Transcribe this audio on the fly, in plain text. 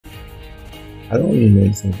I don't really know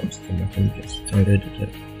anything about this game. I can just downloaded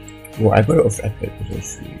it. Well, I got it off Epic because it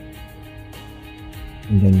was free,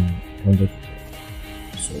 and then downloaded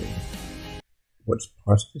it. So, what's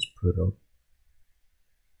past this prologue?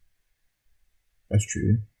 That's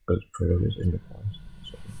true, because prologue is in the past.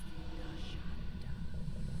 So.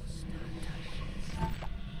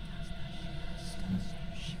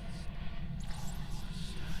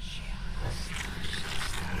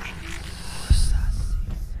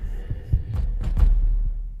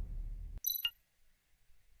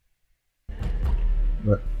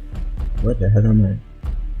 What the hell am I?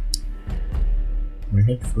 My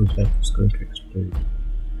head feels like it's going to explode.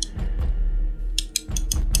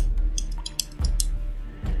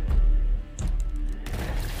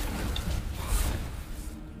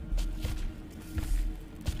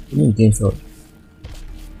 You mean game failed?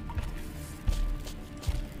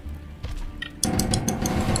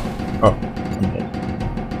 Oh, I'm dead.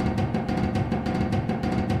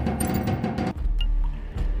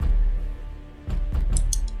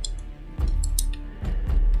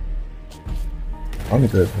 I'm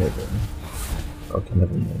gonna go over here though. Okay,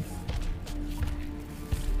 never mind.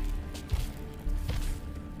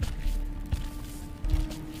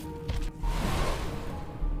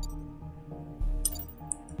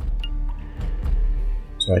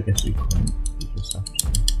 So I guess we can't, we just have to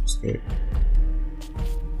escape.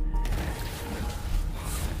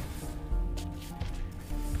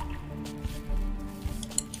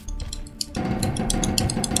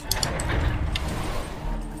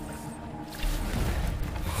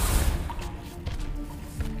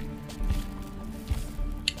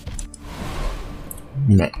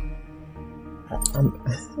 No.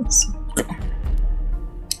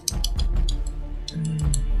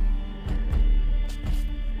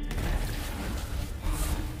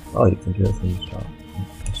 Oh, you can do it from the start.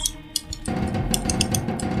 Yes.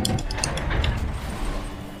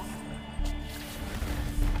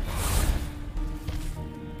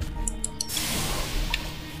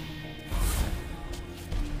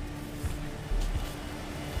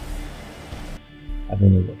 I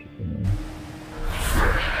don't know what to do now.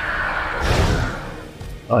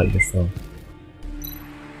 Oh, you just fell.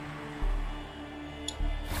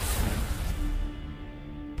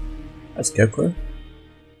 That's Scarecrow.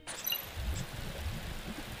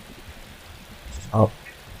 Ouch,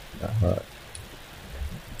 that hurt.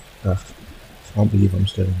 Ugh, can't believe I'm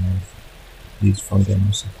still alive. These fungi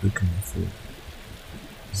must have broken my food.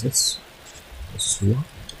 Is this a sewer?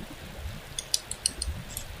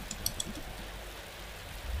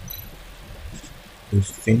 Those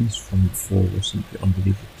things from before were simply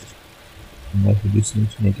unbelievable. Am I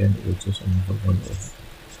hallucinating again, or is this another one of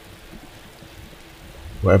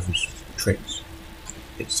whoever's tricks?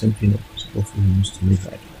 It's simply not possible for humans to move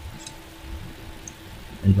like that.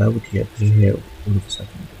 And why would he appear here all of a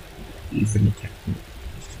sudden? He even attacked me.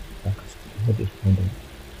 Like, my head is pounding.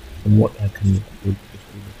 And what I can do is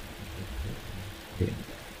really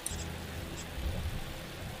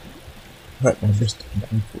hurt my wrist and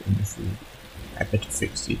ankle in the food. I better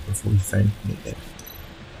fix it before he finds me again.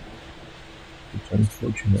 It's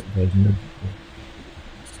unfortunate there's no before.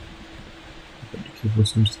 But the cable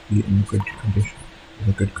seems to be in good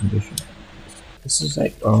condition. This is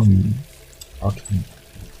like Arcane,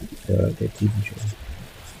 the TV show.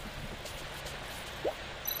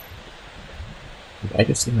 Did I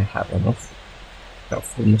just see my hat run off? That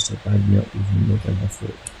fall must have burned me up even more than I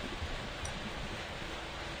thought.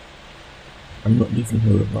 I'm not leaving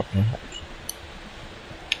here without my hat.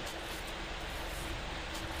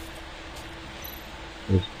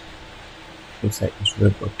 Looks like this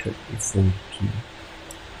robot took a fall too.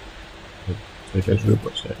 So there's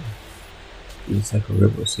robots there. It's like a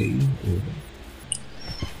robot city or...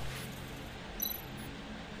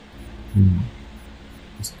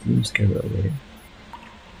 This theme scare it away.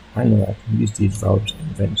 I know I can use these valves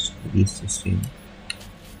and vents to release this steam.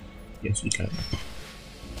 Yes, we can.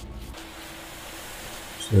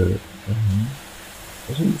 So,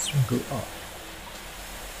 doesn't this one go up?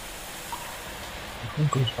 This one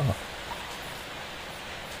goes up.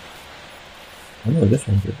 I know this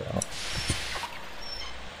one goes up.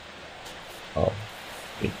 Oh,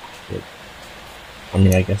 it. I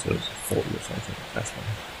mean, I guess it was 40 or something. That's fine.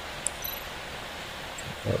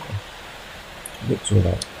 It looks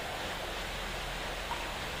alright.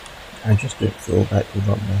 I just don't feel right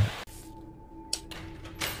without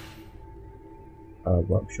my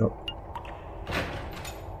workshop.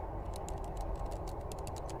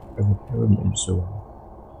 A repairman in sewer.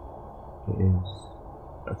 It is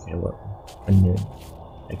okay. Well, unknown.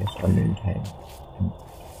 I guess unknown time.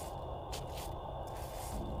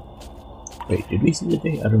 Wait, did we see the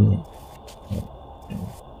date? I don't know.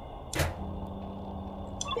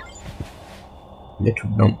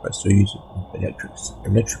 Electric number, so use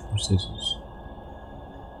electrical scissors.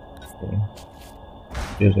 Okay.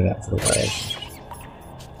 Those are that for the wires.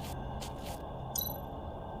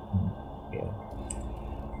 Yeah.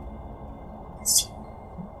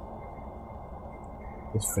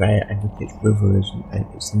 This flyer advocates liberalism, and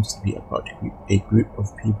it seems to be about a group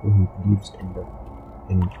of people who believes in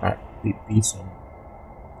Bison.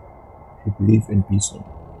 Who believe in Bison.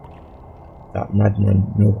 That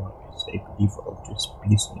madman Noah is a believer of this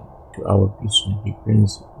Bison. To our Bison, he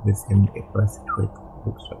brings with him a birth twig,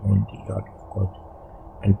 looks around the yard of God,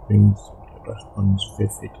 and brings the one's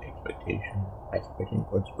vivid expectation by spreading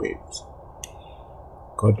God's waves.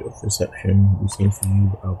 God of reception, we sing for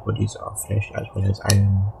you, our bodies are flesh as well as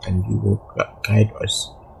iron, and you will guide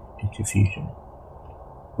us into fusion.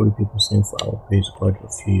 All people sing for our praise, God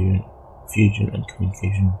of fusion and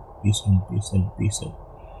communication. Bison, Bison, Bison.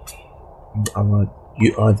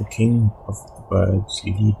 You are the king of the birds,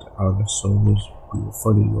 you lead our souls, we will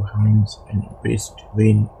follow your hands and embrace the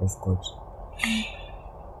reign of God.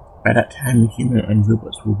 By that time, human and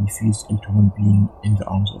robots will be fused into one being in the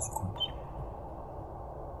arms of God.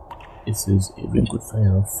 This is a wrinkled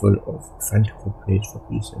fire full of frantical praise for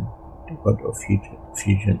Bison, the god of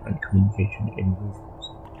fusion and communication in robots.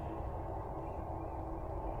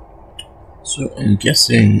 So I'm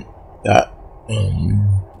guessing that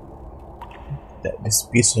this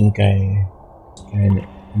Bison guy can,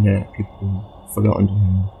 people follow under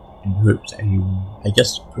him in hopes that he will, I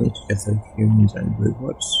guess, bring together humans and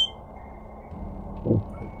robots, or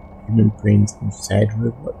put human brains inside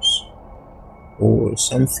robots, or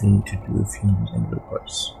something to do with humans and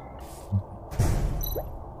robots.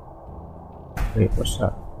 Wait, what's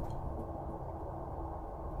that?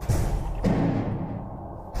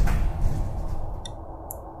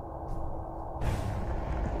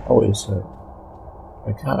 Oh, it's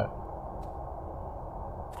a cat.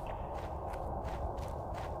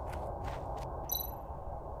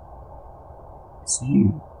 It's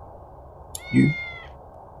you. You?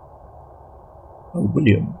 Oh,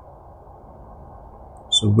 William.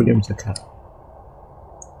 So William's a cat.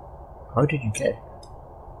 How did you get it?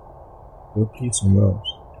 Go play somewhere else.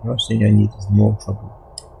 The last thing I need is more trouble.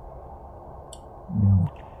 No.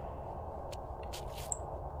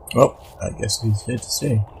 Well, I guess he's here to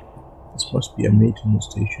stay. This must be a maintenance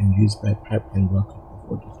station used by pipeline workers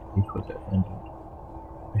before this place was abandoned.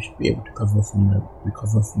 I should be able to recover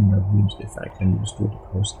from my wounds if I can restore the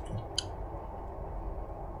power supply.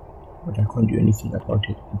 But I can't do anything about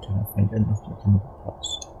it until I find enough mechanical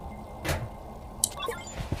parts.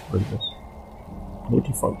 What is this?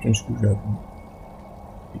 Multifunction screwdriver.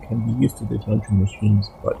 It can be used to dismantle machines,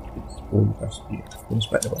 but it's all rusty. Goes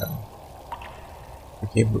by the wire. The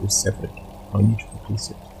cable is severed. I'll need to replace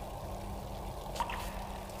it.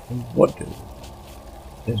 And what do?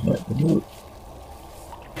 There's not the remote.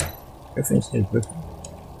 Everything stays broken.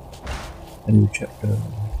 And we check the...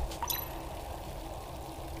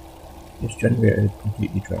 This generator is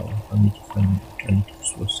completely dry. I'll need to find an alternative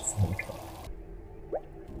source for water.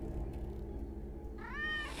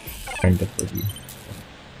 Kind of body.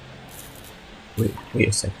 Wait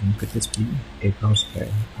a second. Could this be a power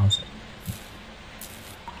supply?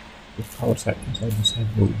 The power sack inside the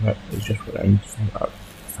sideboard rack is just what I need to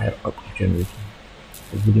fire up the generator.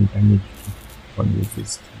 The wooden damage to one with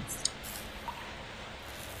his teeth.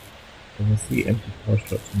 There are 3 empty power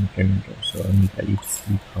slots in the generator, so I need at least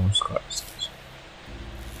 3 power sacks.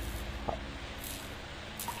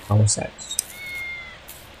 Power sacks.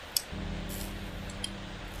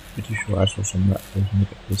 Pretty sure I saw some rat holes near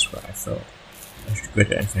the place where I fell. I should go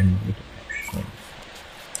there and find my little patch.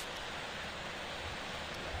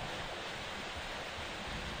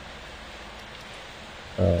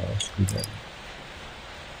 Screwdriver.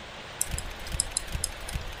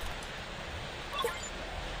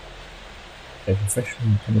 A professional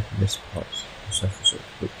mechanical list parts the surface of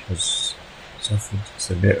which has suffered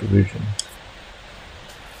severe erosion.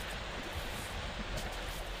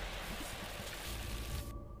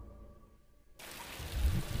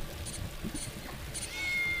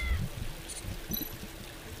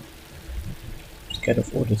 Scared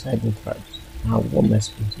of all the sidewalk cracks. Now one less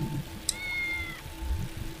busy.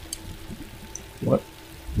 What?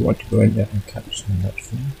 You want to go in there and catch some nuts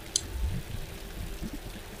for me?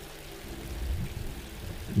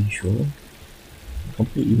 Are you sure?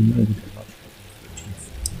 Completely reminded about your teeth.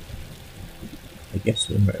 I guess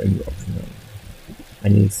they're my only option right now. I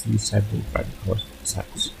need 3 sidewalk back power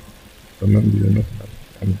sacks. Remember, you're not about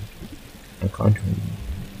it. I can't on you.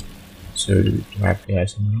 So, do I play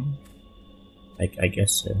as him now? I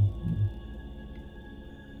guess so.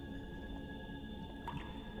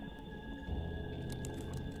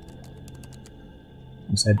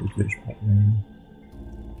 inside the Jewish pipeline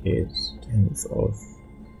is 10th of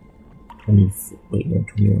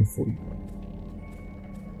 2141.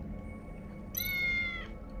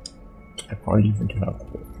 I can't leave until I call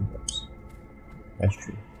 3 bucks. That's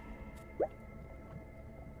true.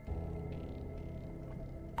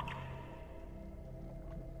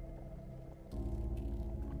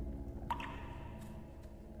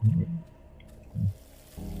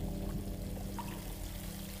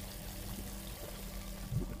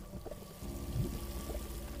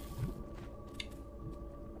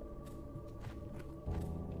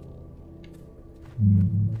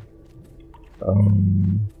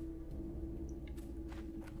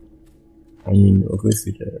 I mean, I'll go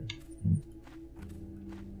through the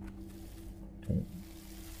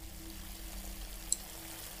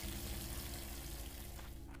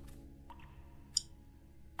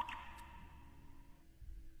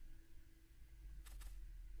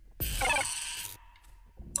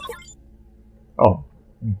oh,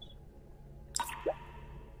 nice.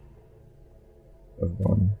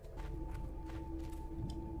 One.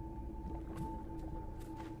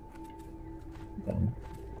 Done.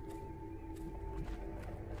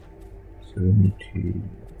 So we need to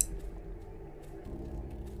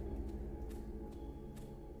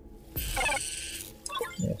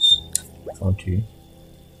yes, found 2.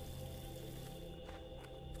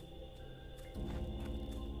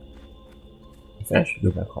 If I should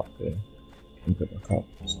go back up there and go back up,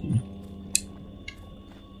 see if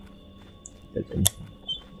there's anything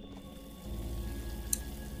else.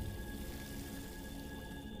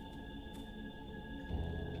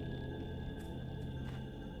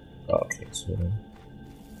 Okay, so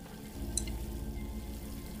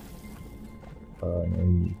now we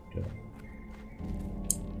need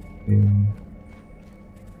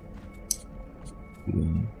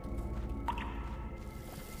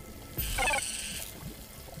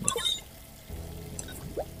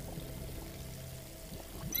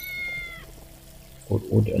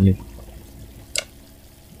all the energy.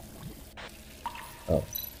 Oh,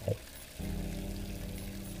 right.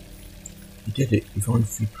 You did it. You found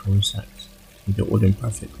 3 power sacks. They're all in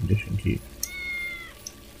perfect condition too.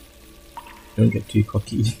 Don't get too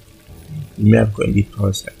cocky. You may have gotten these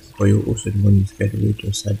power sacks, but you're also the one who scared away to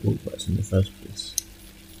a sidewalk butts in the first place.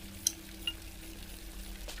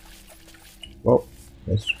 Well,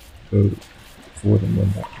 let's go forward and run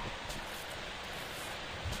back.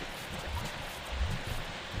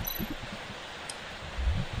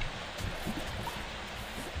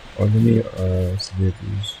 Or let me severe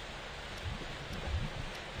these.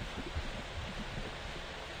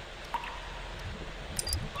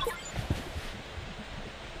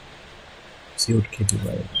 Sealed cable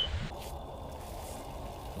wires.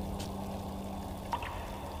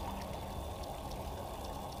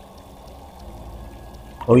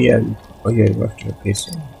 Oh yeah, we have to replace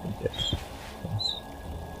them with this. Yes.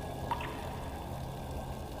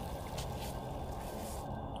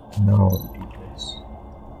 Now we do this.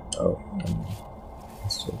 Oh,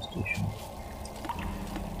 install station.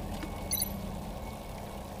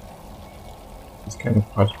 This kind of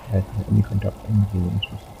parts pack can only conduct energy when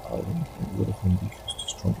source of power and would have been weakest to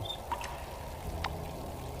strongest.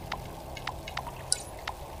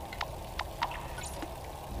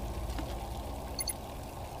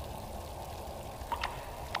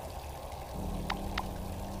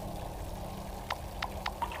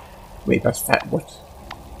 Wait, that's fat. What?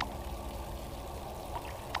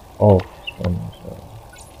 Oh, this one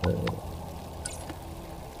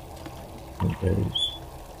goes.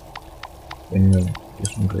 No,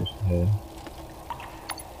 this one goes here.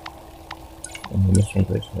 And then this one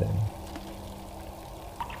goes here.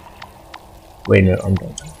 Wait, no, I'm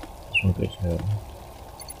done. This one goes here.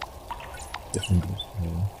 This one goes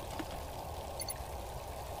here.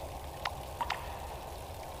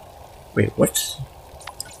 Wait, what?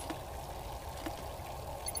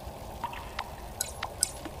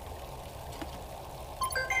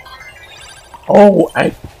 Oh,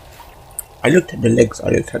 I looked at the legs. So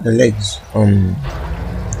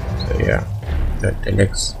yeah, the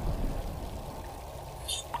legs.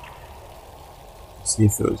 See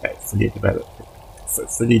if it was like fully developed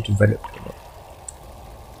or not.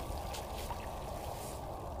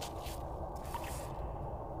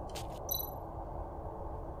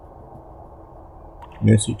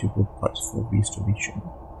 No suitable parts for restoration.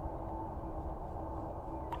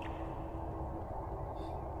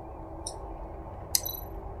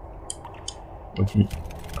 I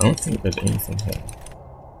don't think there's anything here.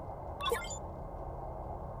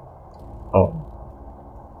 Oh.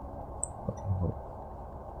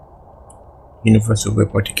 Universal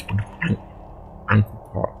robotic ankle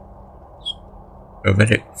parts. A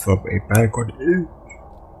verdict from a bag on it.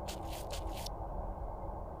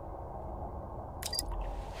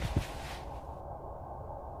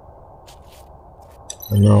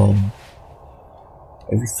 And now,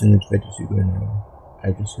 everything is ready to go now.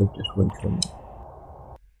 I just hope this won't kill me.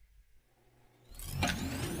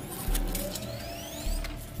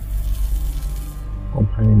 On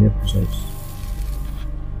Pioneer Presents.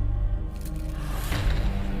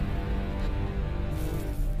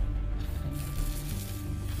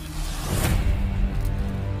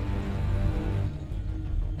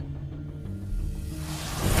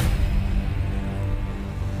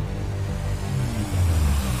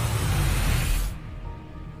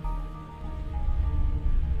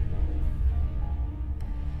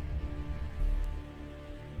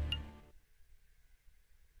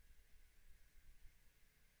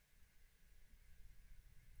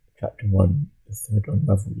 Chapter 1, the third on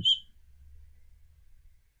levels.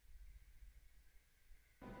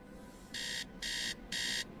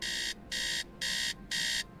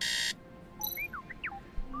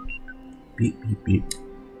 Beep beep beep.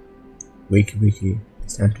 Wakey wakey,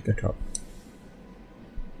 it's time to get up.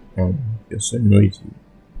 You're so noisy.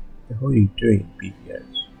 The hell are you doing,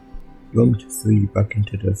 BBS? You want me to throw you back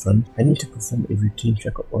into the fun? I need to perform a routine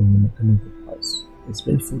checkup on your mechanical parts. It's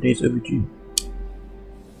been 4 days overdue.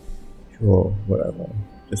 Sure, whatever.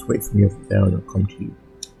 Just wait for me over there and I'll come to you.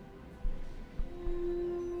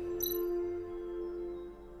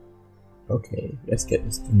 Okay, let's get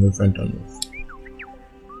this thing over and done with.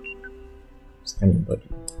 Scanning body.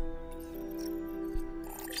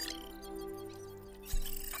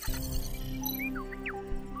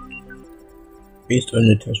 Based on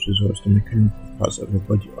the test results, the mechanical parts of your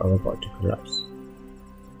body are about to collapse.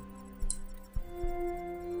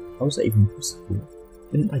 How is that even possible?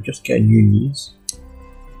 Didn't I just get new knees?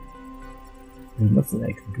 There's nothing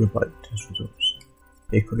I can do about the test results.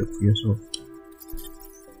 Take a look for yourself.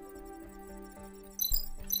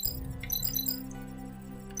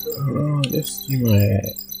 Let's see my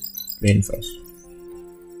brain first.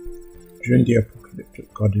 During the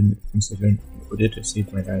apocalyptic garden incident, in order to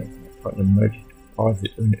save my life, my partner merged part of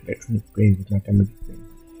his own electronic brain with my damaged brain,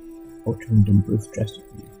 altering them both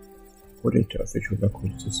drastically. According to official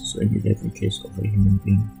records, this is only the case of a human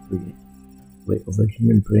brain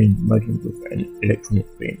merging with an electronic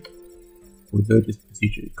brain. Although this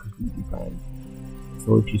procedure is completely banned,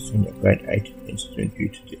 authorities sent a red eye to the incident due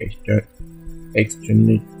to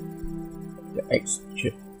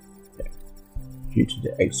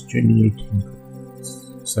the extenuating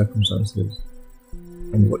circumstances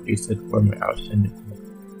and what they said were my outstanding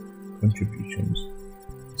contributions.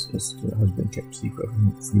 This incident has been kept secret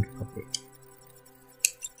from the public.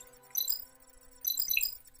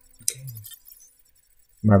 Okay.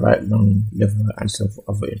 My right lung, liver, and several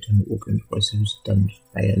other internal organs were seriously damaged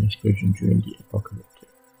by an explosion during the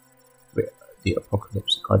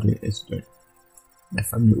apocalypse garden incident. My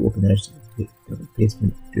family organized the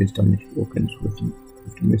replacement of those damaged organs with the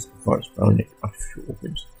most advanced bionic artificial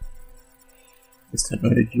organs. This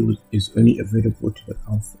technology is only available to the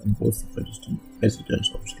powerful and wealthy residents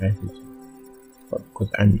of Sky City. But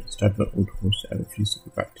because I'm a stubborn old horse, I refuse to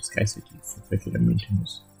go back to Sky City for regular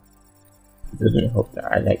maintenance. It doesn't help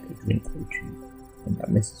that I like to drink or chew, and that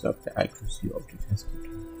messes up the accuracy of the testing.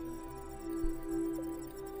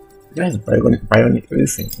 That is bionic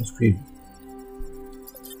everything, that's crazy.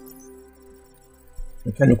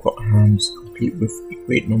 Mechanical arms, complete with a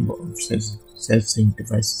great number of sensing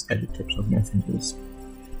devices at the tips of my fingers.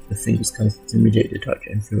 The fingers can stimulate the touch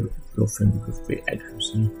and feel things with great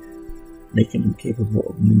accuracy, making them capable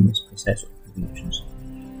of numerous precise operations.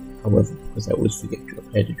 However, because I always forget to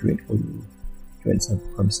apply the joint oil, joints have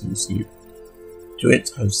become seriously.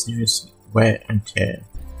 Joints have serious wear and tear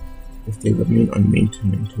if they remain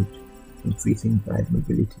unmaintained, increasing by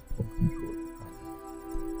mobility or control.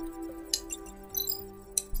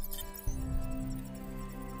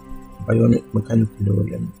 Bionic mechanical lower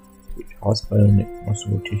limb, which has bionic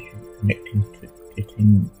muscle tissue connecting to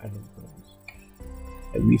titanium alloy bones.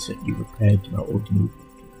 I recently repaired my old knee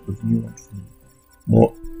with new ones for me.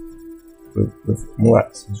 With more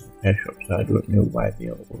access repair shops, so I don't know why they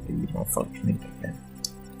are already malfunctioning again.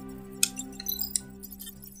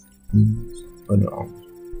 On the arms.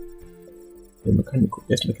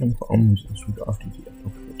 This mechanical arm was installed after the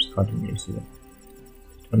apocalypse garden incident.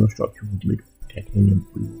 The tunnel structure was made of titanium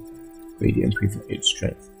blue, greatly improving its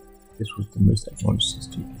strength. This was the most advanced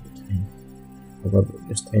system at the time. However,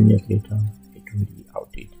 just 10 years later, it was already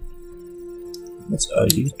outdated. That's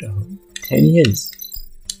early, though. 10 years!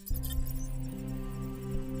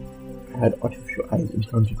 I had artificial eyes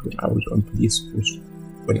implanted when I was on police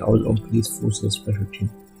when I was on police forces special team.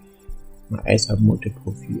 My eyes have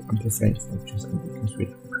multiple view amplifying functions and they can switch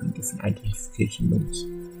between different identification modes.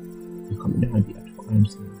 They come in handy at a crime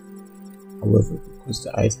scene. However, because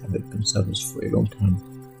the eyes haven't been serviced for a long time,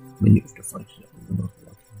 many of the functions are not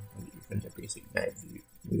working, and even the basic night view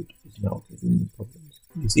mode is now giving me problems.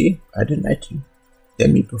 You see, I didn't lie to you.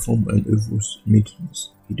 Let me perform an overall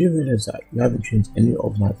maintenance. You do realize that you haven't changed any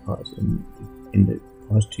of my parts in the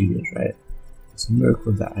past 2 years, right? It's a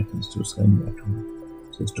miracle that I can still scan you at all,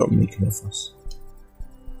 so stop making a fuss.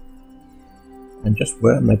 And just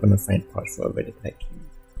where am I gonna find parts for a relic like you?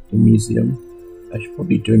 The museum? I should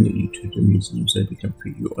probably donate you to the museum so they can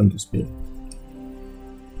put you on display.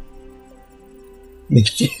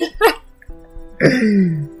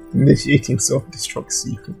 Initiating self-destruct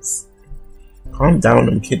sequence. Calm down,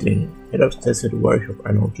 I'm kidding. Head upstairs to the workshop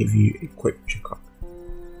and I'll give you a quick checkup.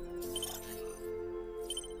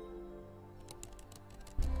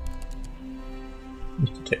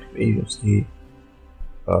 Detective Agency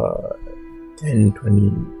 10, 20,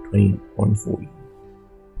 21, 40.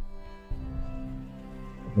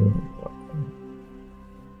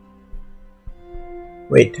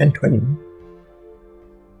 Wait, 10, 20?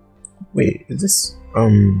 Wait, is this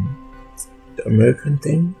the American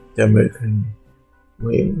thing? The American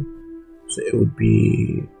way? So it would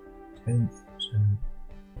be 10th,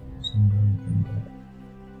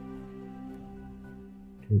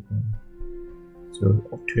 so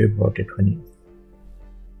October the 20th.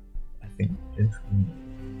 I think this one.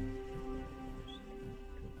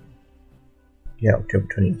 Yeah, October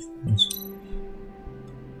 20th. Yes.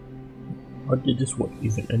 How did this one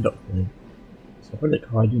even end up there? So I feel like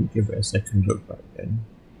how I didn't give it a second look back then.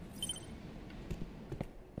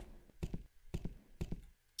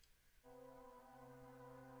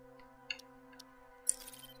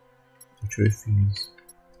 The trophies.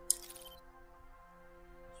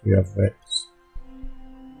 So we have Rex.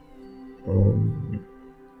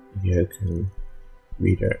 Yeah, you can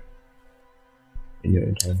read it in your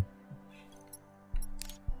own time.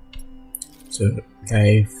 So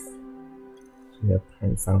life, so we have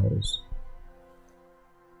Pan Fowls,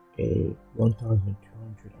 a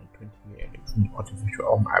 1,228 electronic artificial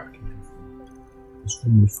arm application form. This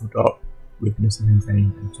form was filled out with missing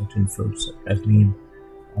handwriting and certain fields such as name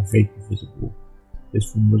are vaguely visible. This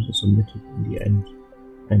form wasn't submitted in the end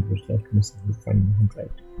and was left missing with random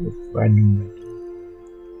handwriting.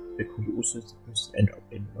 It was also supposed to end up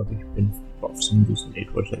in a rubbish bin, but for some reason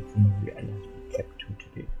it wasn't removed and has been kept till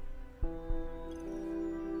today.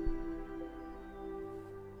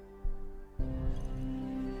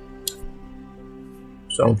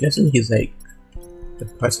 So I'm guessing he's like the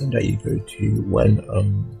person that you go to when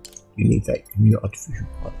you need like new artificial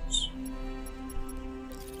parts.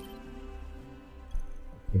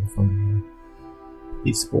 Okay, from here.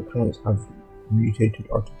 These spore plants have mutated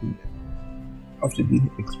after being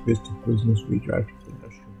exposed to poisonous radioactive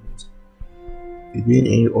industrial waste. The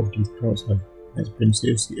DNA of these plants has been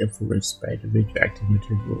seriously influenced by the radioactive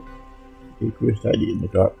material. They grow slightly in the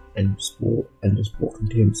dark, and the spore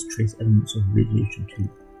contains trace elements of radiation too.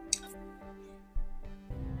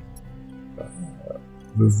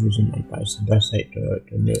 Roverism and bison, that's like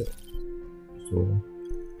the nerve. So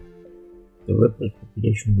the rebel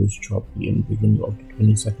population rose sharply in the beginning of the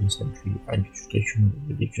 22nd century, and traditional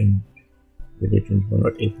religions were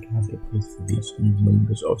not able to have a place for these new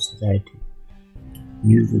members of society.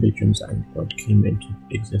 New religions and God came into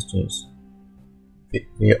existence.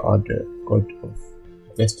 They are the god of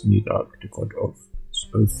destiny, dark, the god of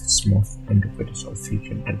oath, sloth, and the goddess of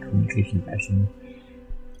fusion and communication, Basham,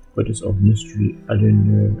 goddess of mystery,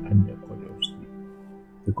 Eleanor, and the god of sleep.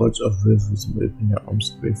 The gods of reverism opened their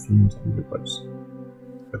arms to both humans and robots.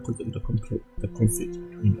 Because of the conflict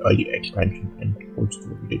between early expansion and old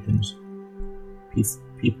school religions,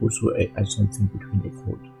 people saw it as something between a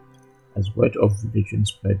cult. As word of religion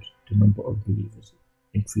spread, the number of believers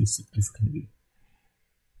increased significantly.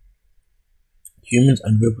 Humans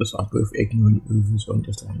and robots are both ignorant movers on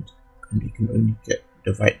this land, and they can only get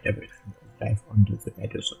the right direction of life under the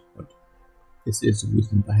guidance of God. This is the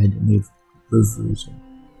reason behind the name Roverism.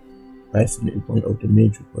 Bison is one of the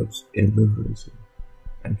major gods in Roverism,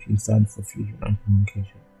 and she stands for fusion and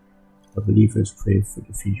communication. The believers crave for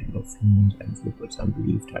the fusion of humans and robots and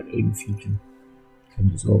believe that only fusion can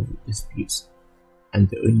resolve disputes, and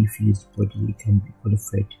the only fused body can be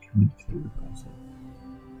qualified to communicate with Bison.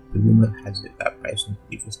 The rumor has it that Bison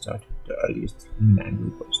believers started the earliest human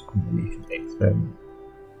and robots combination experiment.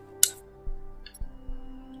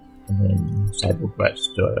 And then cyborg rats,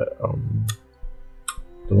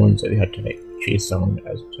 the ones that we had to like chase down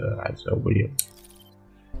as a William.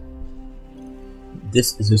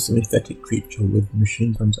 This is a synthetic creature with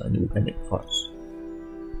machine guns and organic parts,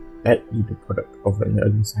 likely the product of an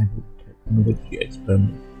early cyber technology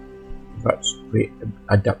experiment. Rat's great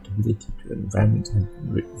adaptability to environment has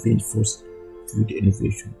been reinforced through the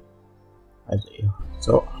innovation. As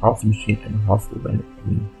a half machine and half organic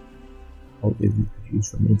being, how they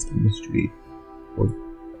reproduce remains a mystery,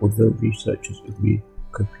 although researchers agree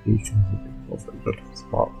co-creation would involve a lot of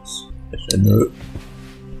sparks. There's a note.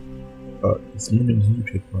 It's an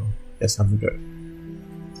newspaper. Let's have a look.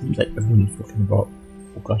 Seems like everyone is talking about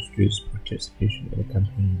Augusto's participation in the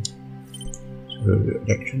campaign. So,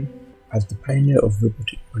 election. As the pioneer of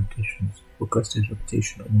robotic politicians, Augusto's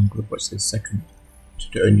reputation among robots is second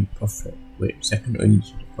only to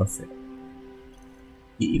the prophet.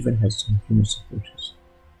 He even has some human supporters.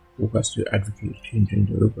 Augusto advocates changing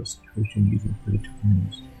the robot situation using political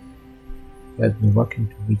means. He has been working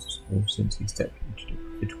to reach this goal since he stepped into the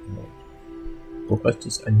political world.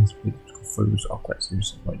 Augustus and his political followers are quite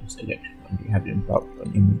serious about this election, and they have embarked on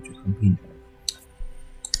a major campaign.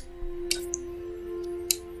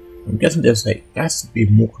 I'm guessing there has to be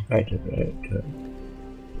more competitive to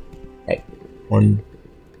like one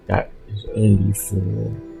that is only for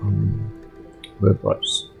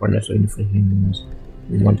robots, one that's only for humans,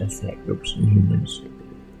 and one that's for like robots and humans,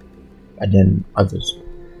 and then others.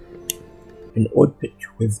 An odd pitch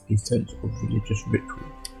with a sense of religious ritual.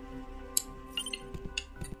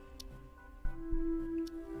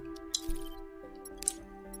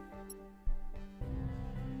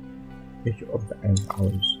 Picture of the Eye of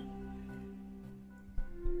Horus.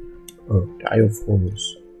 The Eye of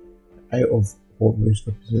Horus. The Eye of Horus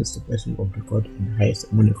represents the blessing of the god and the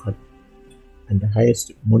highest monarchy, and the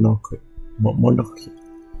highest monarchical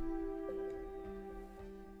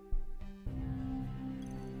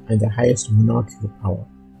power.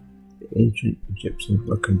 The ancient Egyptians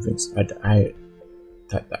were convinced that the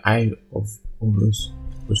Eye of Horus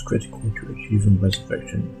was critical to achieving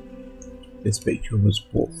resurrection. This picture was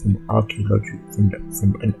bought from archaeology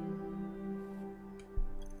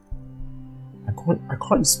I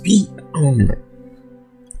can't speak.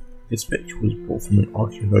 This picture was bought from an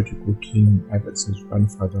archaeological team by Ivats's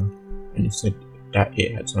grandfather, and it said that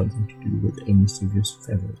it had something to do with a mysterious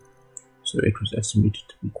pharaoh, so it was estimated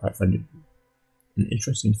to be quite valuable. An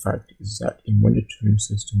interesting fact is that a monitoring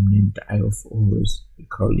system named the Eye of Horus is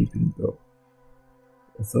currently being built.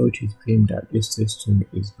 Authorities claim that this system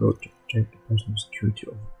is built to protect the personal security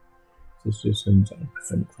of the citizens and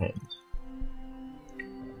prevent crimes.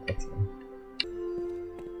 Okay.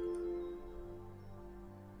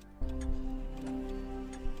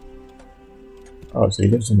 Oh, so he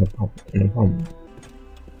lives in a apartment.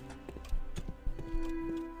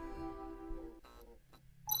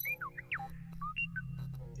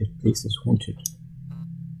 This place is haunted.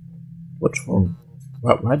 What's wrong?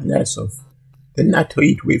 Why did I solve? Didn't I tell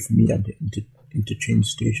you to wait for me at the interchange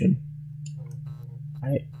station?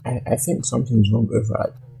 I think something's wrong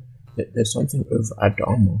there's something over at the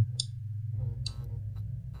armor.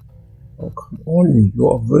 Oh, come on,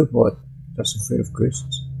 you're a robot that's afraid of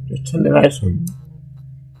ghosts. Just turn the lights on.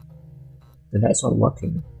 The lights aren't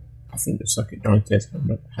working. I think the socket downstairs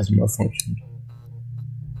has malfunctioned.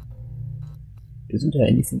 Isn't there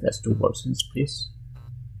anything that still works in this place?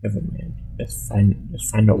 Never mind. Let's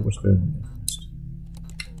find out what's going on there first.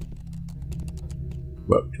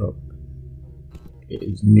 Workshop. It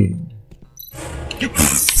is noon.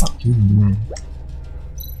 Fucking man.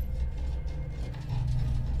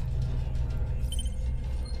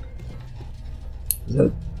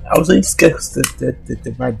 So, I was really scared of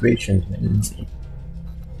the vibrations, man.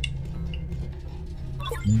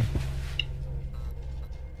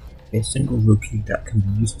 A single rupee that can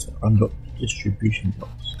be used to unlock the distribution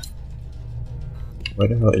box. Where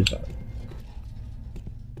the hell is that?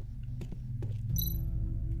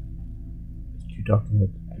 It's too dark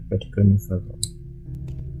ahead. I'd better go no further.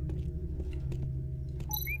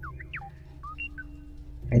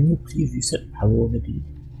 Can you please reset the power already?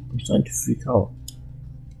 I'm starting to freak out.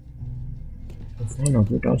 So fine, I'll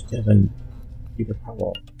go downstairs and do the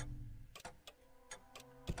power up.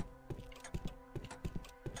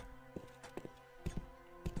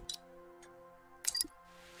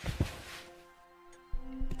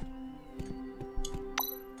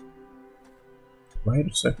 Why are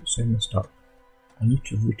the circuits so messed up? I need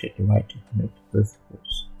to rotate the light to connect both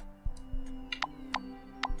ports.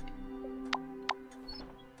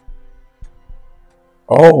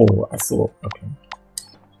 Oh, I thought, okay.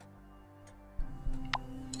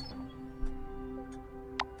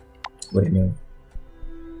 Wait, no.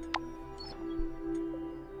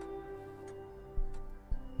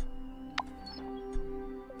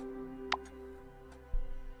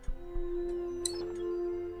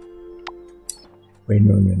 Wait,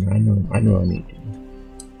 no, I know what I need to do.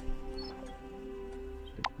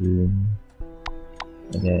 So, boom.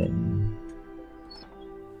 And then...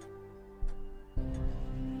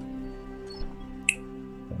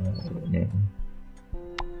 no.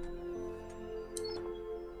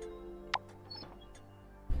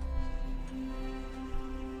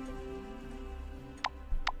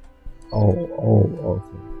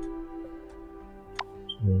 Okay.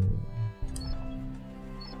 So...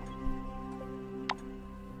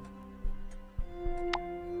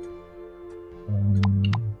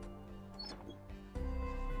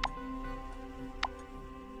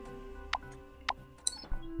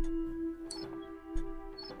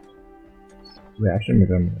 wait, I shouldn't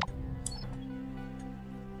have done that.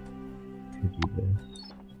 Should do this.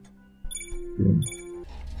 Boom.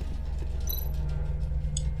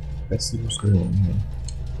 Let's see what's going on here.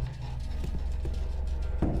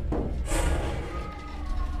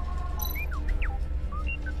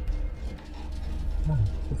 Ah,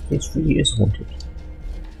 this place really is haunted.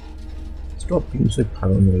 Stop being so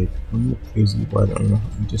paranoid. I'm not crazy, but I don't know how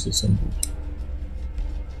to be disassembled.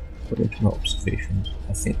 According to my observations,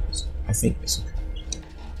 I think it's a cat.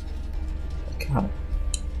 A cat.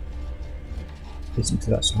 Listen to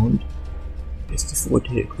that sound. It's difficult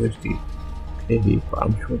to hear closely, clearly, but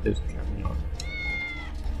I'm sure there's a cat now.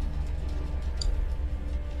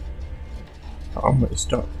 The armor is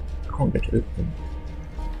stuck. I can't get it open.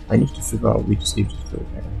 I need to figure out a way to save this little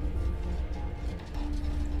guy.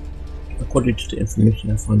 According to the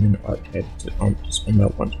information I found in the archive, the armor to spend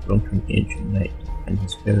out once belonged to an ancient knight, and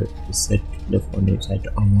his spirit is said to live on inside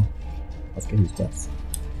the armor after his death.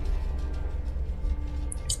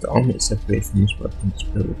 If the armor is separated from his weapon, the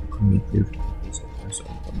spirit will become engraved in the face of the person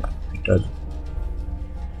on the map. If it does,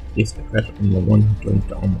 place the curse on the one who joined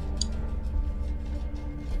the armor.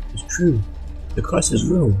 It's true, the curse is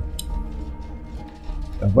real.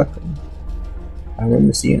 A weapon. I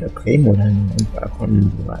remember seeing a claymore lying around, but I can't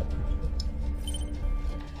remember why.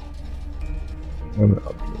 Remember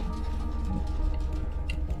up here.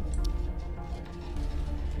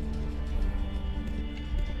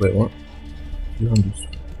 Wait, what? 200.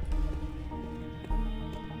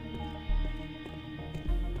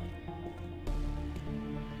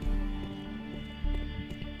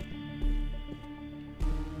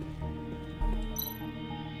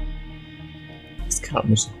 This cat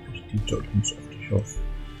must have pushed these documents off the shelf.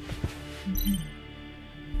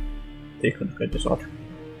 Take a look at this article.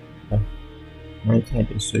 Mankind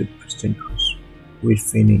is so prestigious,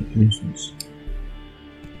 always feigning innocence.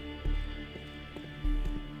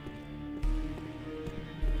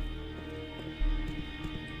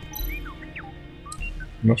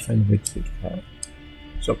 I must find a way to get the cat.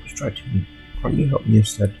 Stop distracting me. Can't you help me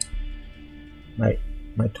instead? My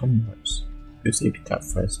tongue hurts. You save the cat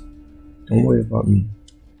first. Don't worry about me.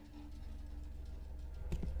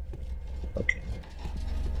 Okay.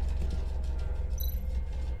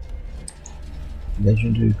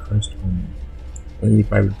 Legendary cursed armor. Only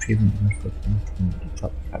by retrieving the rest of the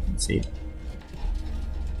top cat and saved.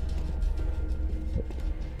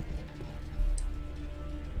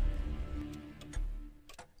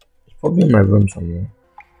 It's probably in my room somewhere.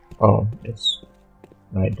 Oh, it's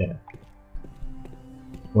right there.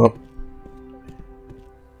 Well,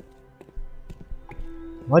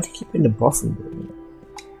 why do you keep in the bathroom doing that?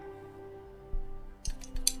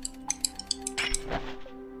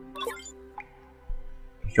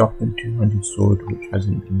 Sharpened 200 sword which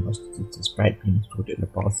hasn't been rusted despite being stored in the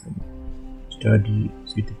bathroom. Sturdy,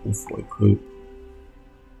 suitable for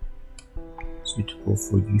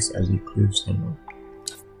use as a clothes hanger.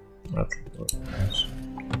 Okay, well, nice.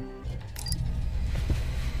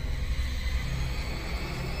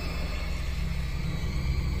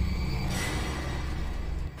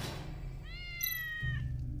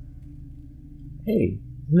 Hey,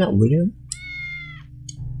 isn't that William?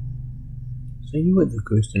 So you were the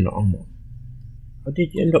ghost in the armor. How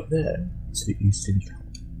did you end up there? So you silly cat.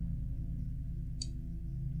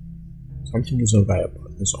 Something isn't right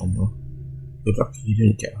about this armor. You're lucky you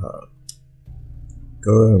didn't get hurt.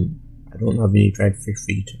 Go home. I don't have any dried fish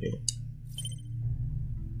for you today.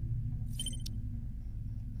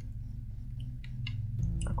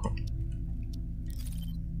 I can't.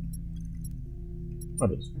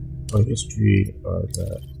 What is it? Oh, history of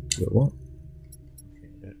the... Wait, what?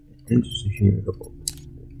 Okay, I'm just assuming the book.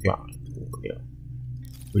 Yeah.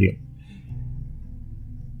 Brilliant.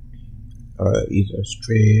 He's a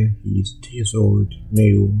stray, he's 2 years old,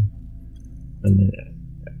 male, and then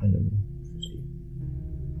animal.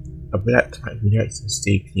 A black cat who likes to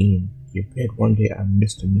stay clean. He appeared one day at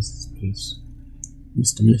Mr. Mist's place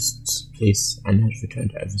and has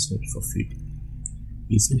returned ever since for food.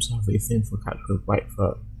 He seems to have a thing for cats with white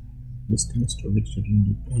fur. Mr. Mist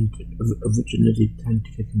originally planned to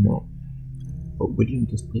kick him out, but William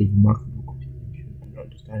displayed remarkable comprehension and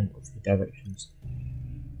understanding of his directions,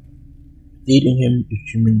 leading him,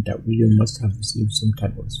 assuming that William must have received some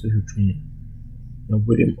type of special training. Now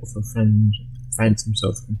William often finds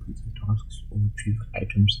himself completing tasks or retrieving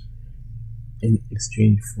items in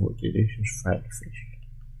exchange for delicious dried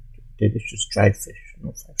fish,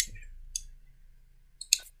 not fried fish.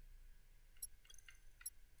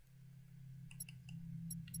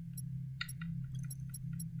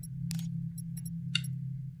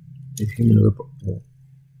 The human robot war.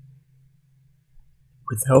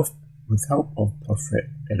 With help of Prophet,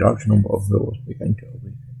 a large number of robots began to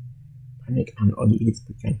awaken. Panic and unease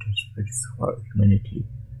began to spread throughout humanity,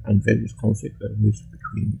 and various conflicts arose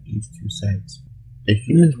between these two sides. The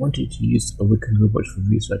humans wanted to use awakened robots for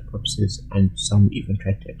research purposes, and some even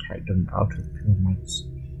tried to attack them out of pure malice.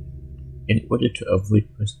 In order to avoid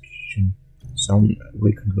persecution, some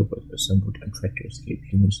awakened robots assembled and tried to escape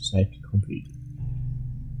human society completely.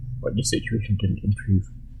 But the situation didn't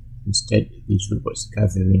improve. Instead, these robots'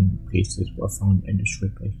 gathering places were found and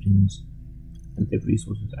destroyed by humans, and the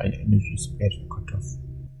resources and energy supplies were cut off.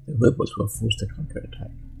 The robots were forced to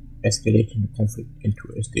counterattack, escalating the conflict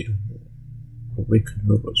into a state of war. Awakened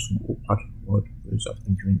robots from all parts of the world rose up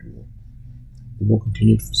and joined the war. The war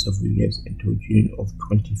continued for several years until June of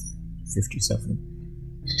 2057,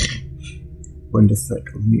 when the threat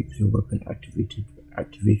of nuclear weapon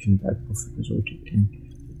activation by Prophet resulted in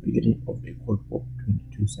the beginning of a Cold War between the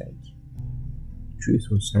two sides. The truce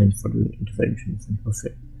was signed following intervention from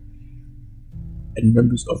Prophet and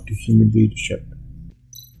members of the human leadership.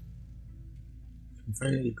 We can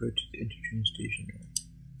finally go to the interchange station now.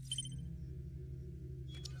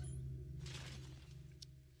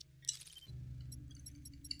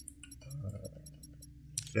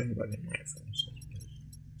 Learn about the night for instance.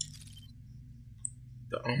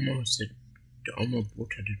 The armor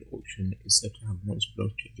bought at the auction is said to have once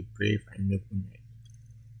belonged to a brave and noble knight.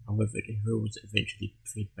 However, the hero was eventually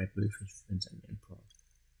betrayed by both his friends and the Emperor,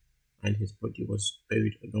 and his body was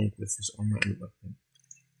buried along with his armor and weapon.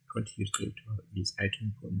 20 years later, these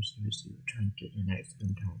items were mysteriously returned to the knight's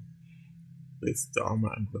hometown. Both the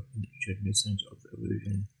armor and weapon showed no signs of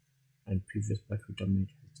erosion, and previous battle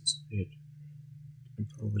damage had disappeared. The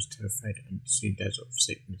Emperor was terrified and soon died of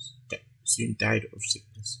sickness.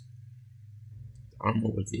 The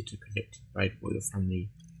armor was later collected by the royal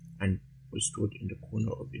family and was stored in the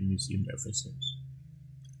corner of a museum ever since.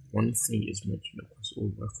 One thing is mentioned across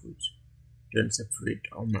all records: don't separate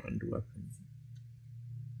the armor and the weapon.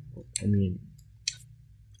 Well,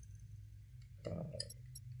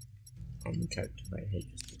 armor character by head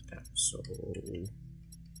just did that, so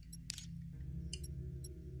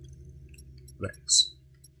Rex.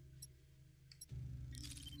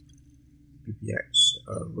 BBX,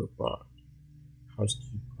 robot,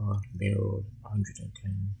 housekeeper, male,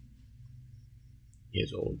 110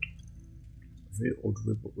 years old. A very old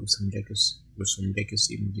robot with some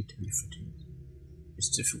legacy military fittings. It's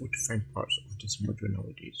difficult to find parts of this model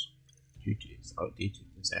nowadays due to its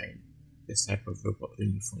outdated design. This type of robot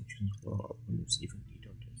only functions well upon receiving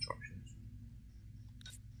detailed instructions.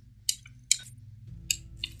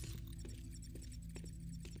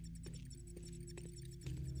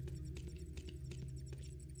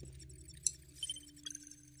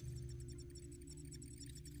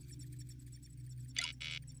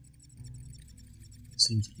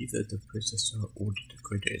 Seems either the processor or the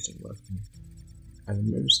decoder isn't working. I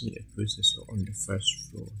remember seeing a processor on the first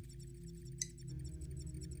floor.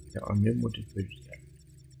 There are no more decoders yet,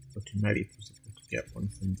 but it might be possible to get one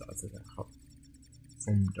from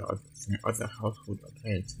other household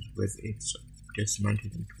appliances with its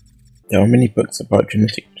dismantling tool. There are many books about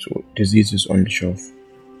genetic diseases on the shelf.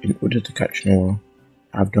 In order to catch Noah,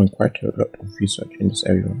 I have done quite a lot of research in this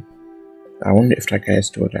area. I wonder if that guy is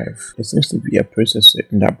still alive. There seems to be a processor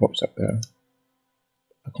in that box up there.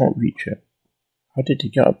 I can't reach it. How did he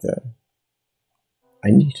get up there? I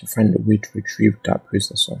need to find a way to retrieve that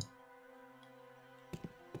processor.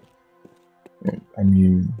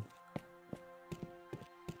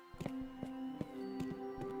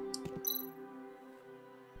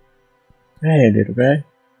 Hey little guy,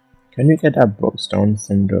 can you get that box down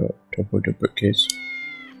from the top of the bookcase?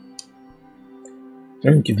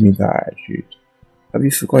 Don't give me that attitude. Have you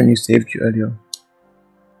forgotten you saved you earlier?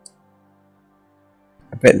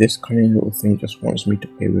 I bet this cunning little thing just wants me to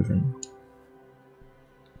play with him.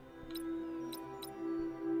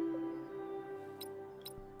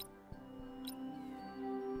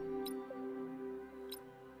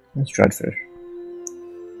 That's dried fish.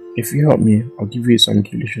 If you help me, I'll give you some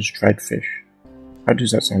delicious dried fish. How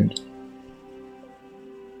does that sound?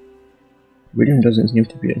 William doesn't seem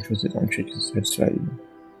to be interested and shakes his head slightly.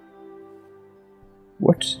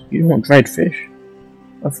 What? You don't want dried fish?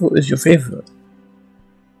 I thought it was your favourite.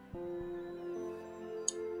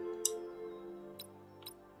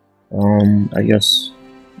 I guess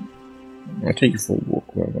I'll take you for a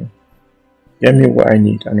walk, whatever. Get me what I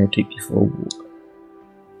need and I'll take you for a walk.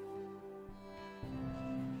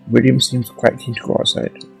 William seems quite keen to go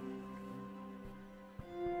outside.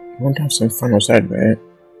 You want to have some fun outside, right?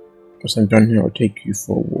 Once I'm done here, I'll take you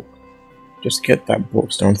for a walk. Just get that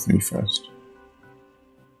box down for me first.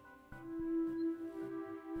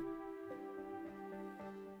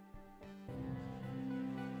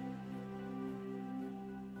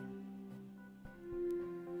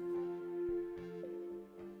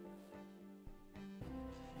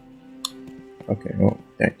 Okay, well,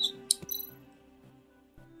 thanks.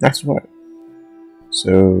 That's what.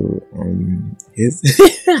 So, here's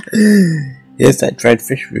here's that dried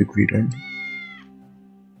fish we agreed on.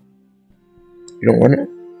 You don't want it?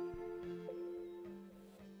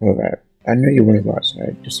 Alright, I know you want to go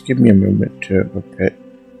outside. Just give me a moment to prepare.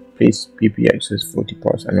 Place PPX's 40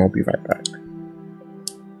 parts and I'll be right back.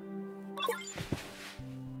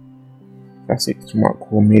 Classic smart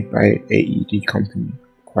core made by AED company.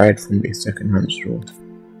 Acquired from a second-hand store.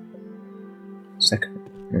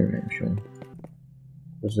 Alright, sure.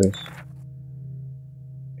 What's this?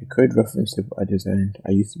 A code reference to what I designed.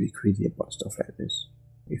 I used to be crazy about stuff like this.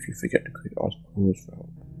 If you forget the code, ask always for help.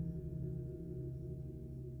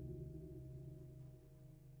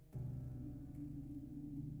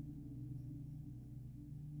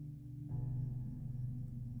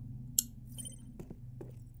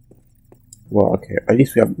 Well, okay, at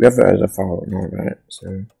least we have it as a file now, right?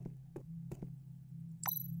 So,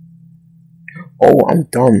 oh, I'm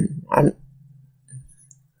dumb.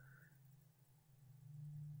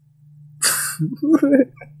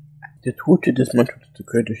 The tool to dismantle the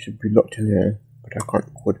decoder should be locked in here, but I can't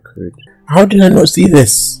record the code. How did I not see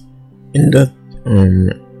this in the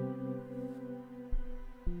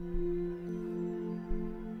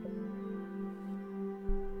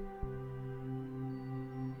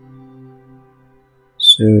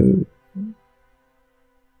So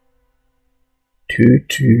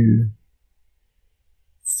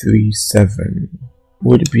 2237.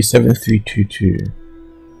 Would it be 7322?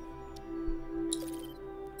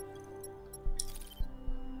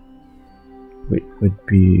 Which would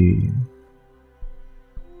be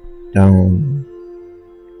down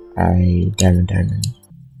diamond.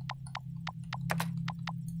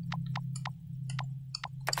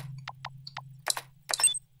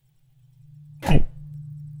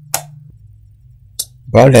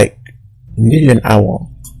 About like nearly an hour.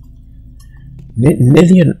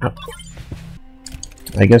 Nearly an hour.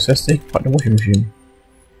 I guess let's take apart the washing machine.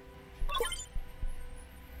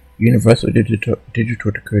 Universal digital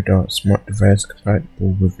decoder smart device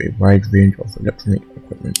compatible with a wide range of electronic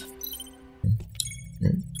equipment.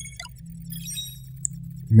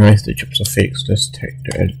 Nice, the chips are fixed. Let's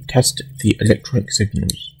test the electronic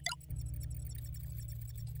signals.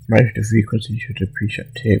 Manage the frequency to the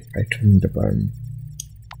preset tape by turning the button.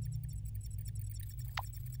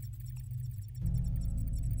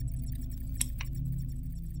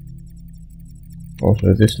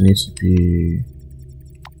 Also, this needs to be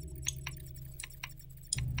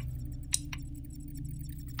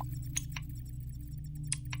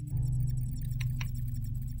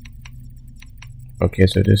okay,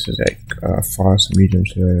 so this is like fast, medium,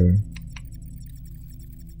 slow.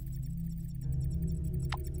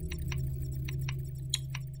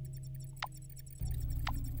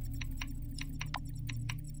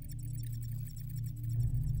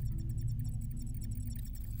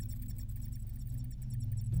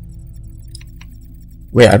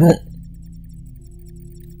 Wait, I don't.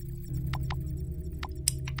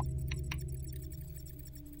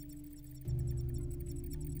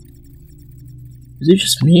 Is it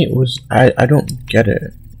just me, or was I don't get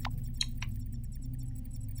it.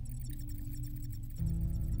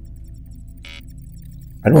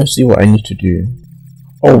 I don't see what I need to do.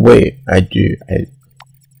 Oh wait, I do.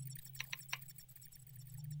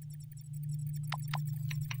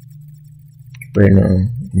 Wait, no,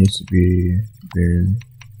 it needs to be green,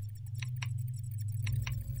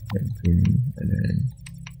 and then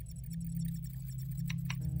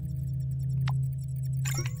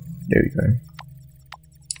there we go.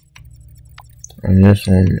 And this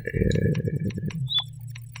one is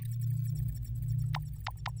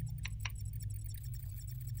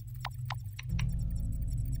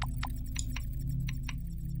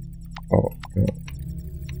oh no.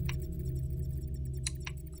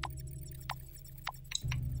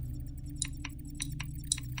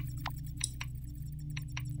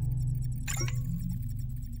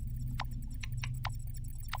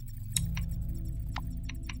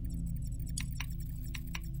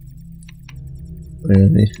 going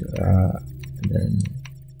underneath that, and then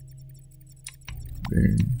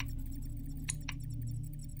boom.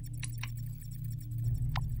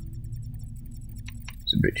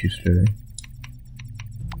 It's a bit too slow.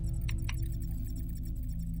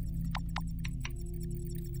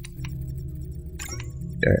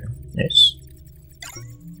 There, nice.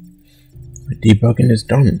 Debugging is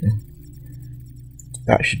done.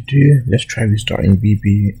 That should do. Let's try restarting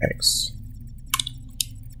BBX.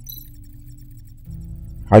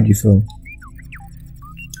 How do you feel?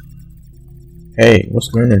 Hey, what's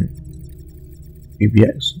going on?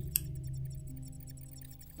 BBX.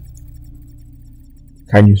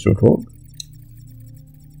 Can you still talk?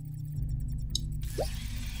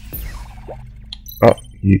 Oh,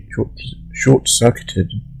 you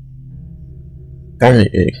short-circuited. Damn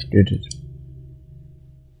it, it exploded.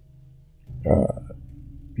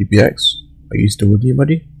 BBX, are you still with me,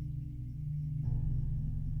 buddy?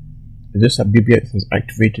 Is this that BBX has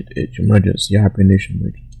activated its emergency hibernation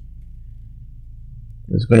mode?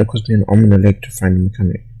 It's gonna cost me an arm and a leg to find a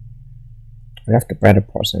mechanic. I'll have to buy the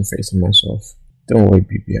parts and fix them myself. Don't worry,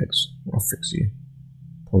 BBX, I'll fix you.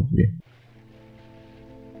 Probably.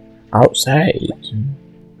 Outside!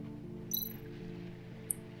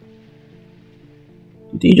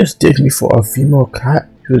 Did he just ditch me for a female cat?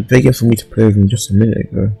 He was begging for me to play with him just a minute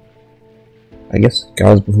ago. I guess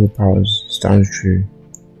girls before powers stands true,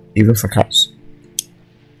 even for cats.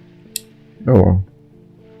 Oh well.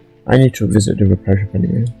 I need to visit the repair shop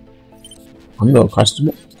anyway. I'm not a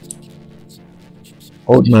customer.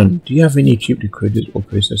 Old man, do you have any cheap decoders or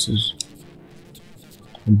processors?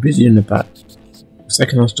 I'm busy in the back. The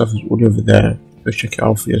second-hand stuff is all over there. Go check it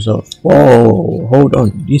out for yourself. Whoa, hold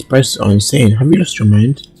on. These prices are insane. Have you lost your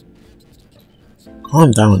mind?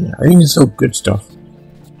 Calm down. I only sell good stuff.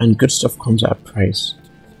 And good stuff comes at a price.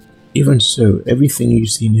 Even so, everything you've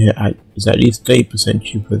seen here is at least 30%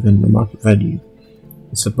 cheaper than the market value.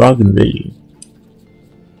 It's a bargain, really.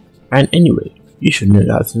 And anyway, you should know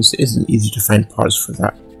that since it isn't easy to find parts for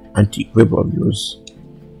that antique robot of yours,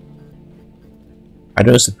 I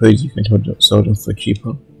don't suppose you can sell them for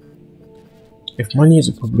cheaper. If money is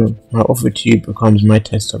a problem, my offer to you becomes my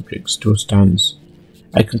test subject still stands.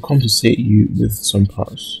 I can compensate you with some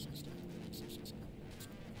parts.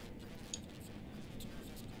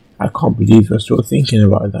 I can't believe you're still thinking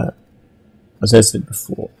about that. As I said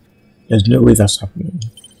before, there's no way that's happening.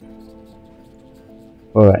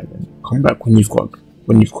 Alright then, come back when you've got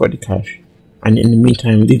the cash. And in the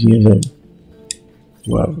meantime, leave me alone.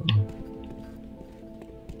 Whatever.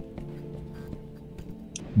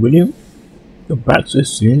 William? You're back so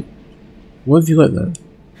soon? What have you got there?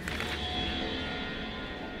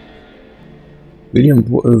 William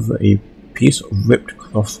brought over a piece of ripped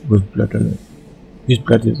cloth with blood on it. Whose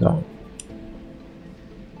blood is that?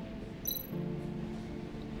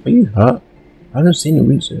 Are you hurt? I haven't seen you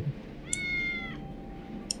wounds yet.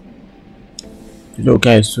 The little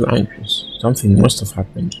guy is so anxious. Something must have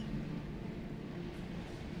happened.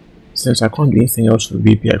 Since I can't do anything else for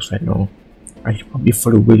BBX right now, I should probably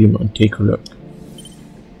follow William and take a look.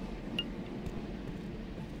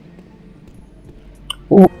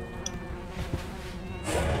 Oh!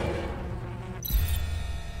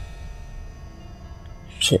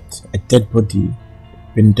 Shit, a dead body.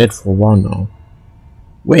 Been dead for a while now.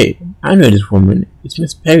 Wait, I know this woman. It's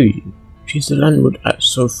Miss Perry. She's the landlord at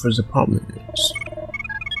Sophra's apartments.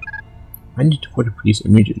 I need to call the police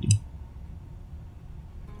immediately.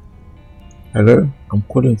 Hello? I'm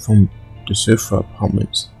calling from the Sophra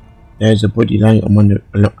apartments. There is a body lying among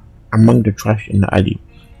the trash in the alley.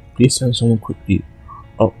 Please send someone quickly.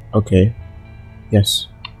 Oh, okay. Yes.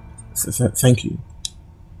 Thank you.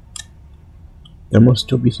 There must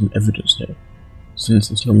still be some evidence there,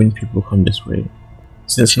 since not many people come this way.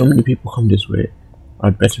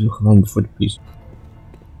 I'd better look around before the police.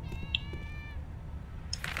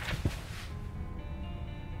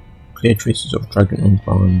 Clear traces of dragging on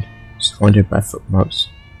ground, surrounded by footmarks.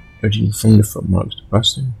 Judging from the footmarks, the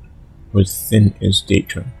person was thin in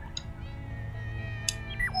stature.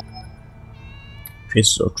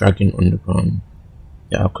 Traces of dragging on the ground.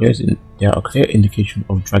 There are clear indications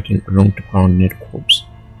of dragging along the ground near the corpse,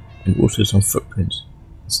 and also some footprints.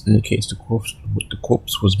 This indicates the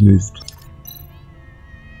corpse was moved.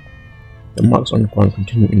 The marks on the ground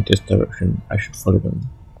continue in this direction. I should follow them.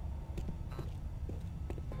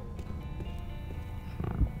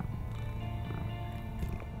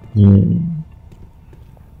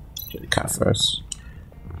 Get the cat first.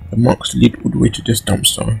 The marks lead all the way to this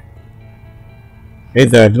dumpster. Hey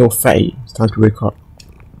there, little fatty. It's time to wake up.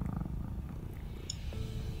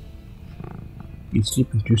 He's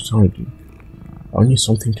sleeping too soundly. I'll need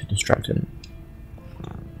something to distract him.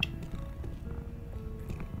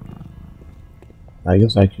 I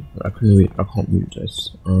guess I could. I couldn't read. I can't mute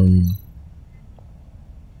this.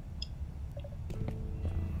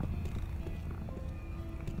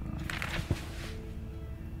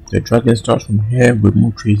 The dragon starts from here with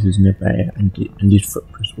more traces nearby, and these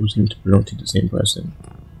footprints all seem to belong to the same person.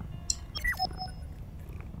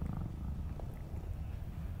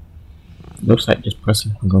 Looks like this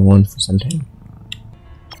person can go on for some time.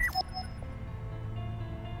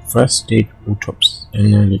 First stage autopsy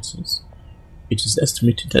analysis. It is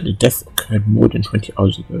estimated that the death occurred more than 20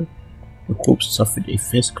 hours ago. The corpse suffered a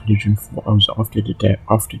fierce collision 4 hours after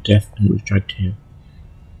death and was dragged here.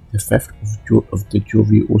 The theft of the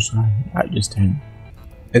jewelry also happened at this time.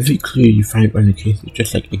 Every clue you find on the case is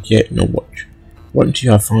just like a gear in a watch. Once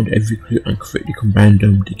you have found every clue and correctly combined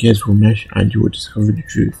them, the gears will mesh and you will discover the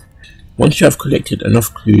truth. Once you have collected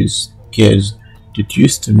enough gears,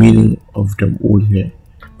 deduce the meaning of them all here.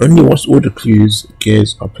 Only once all the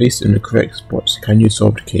gears are placed in the correct spots can you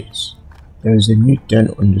solve the case. There is a new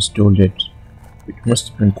dent on the store lid, which must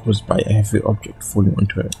have been caused by a heavy object falling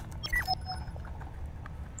onto it.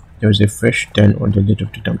 There is a fresh dent on the lid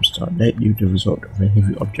of the dumpster, likely the result of a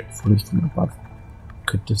heavy object falling from above.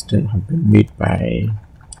 Could this dent have been made by...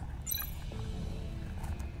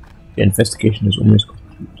 The investigation is almost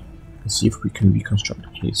complete. Let's see if we can reconstruct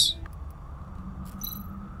the case.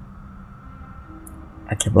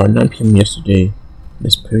 At about 9 PM yesterday,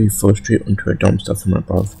 Miss Perry fell straight onto a dumpster from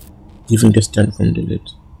above, leaving the dent from the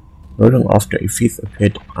lid. Not long after, a thief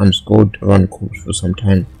appeared and scrolled around the corpse for some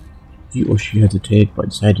time. He or she hesitated but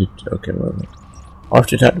decided to okay, whatever.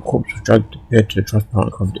 After that, the corpse was dragged to the trash pile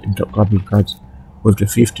and covered in garbage bags, where the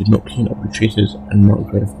thief did not clean up the traces and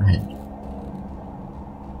marks were left behind.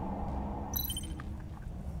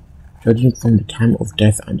 Judging from the time of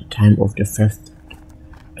death and the time of the theft,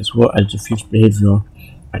 as well as the thief's behavior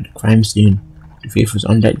at the crime scene, the thief was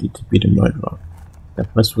unlikely to be the murderer. The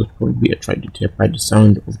person was probably attracted to it by the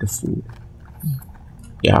sound of the fall.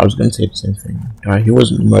 Yeah, I was gonna say the same thing. He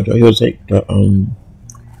wasn't the murderer, he was like the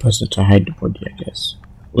person to hide the body, I guess.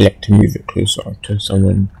 Or like to move it closer to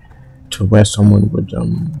someone, to where someone would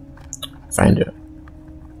find it.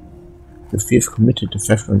 The thief committed the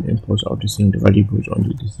theft on impulse after seeing the valuables on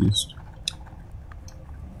the deceased.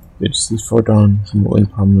 The deceased fell down from the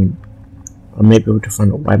impoundment. I may be able to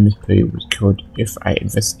find out why Miss Perry was killed if I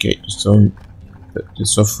investigate the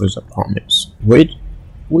sufferer's apartments. Wait,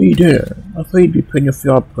 what are you doing? I thought you'd be putting your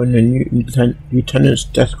feet up on the new lieutenant's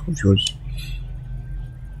desk of yours.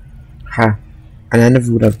 Ha, and I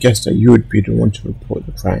never would have guessed that you would be the one to report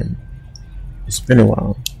the crime. It's been a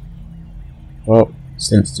while. Well,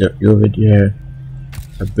 since you're already here,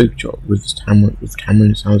 a big job with Cameron,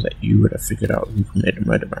 it sounds like you would have figured out who committed the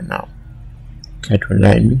murder by now. Care to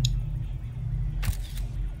enlighten me?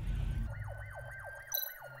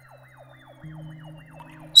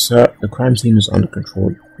 Sir, the crime scene is under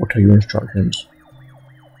control. What are your instructions?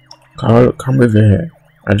 Carl, come over here.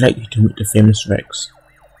 I'd like you to meet the famous Rex.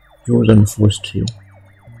 He was on the force too.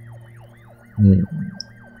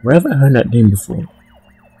 Where have I heard that name before?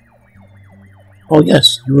 Oh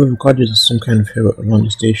yes, you were regarded as some kind of hero around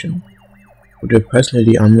the station. Although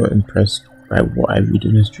personally I'm not impressed by what I read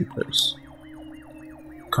in history books.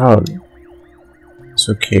 Carl. It's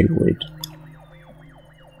okay, Wade.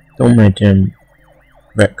 Don't mind him.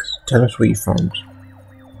 Rex, tell us what you found.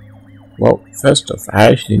 Well, first off,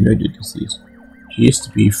 I actually know the deceased. She used to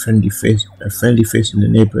be a friendly face in the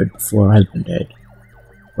neighborhood before her husband died.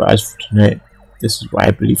 But as for tonight, this is what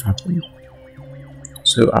I believe happened.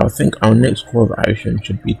 So I think our next course of action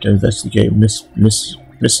should be to investigate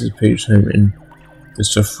Mrs. Page's home in the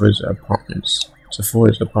Sephora's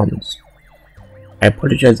apartments. I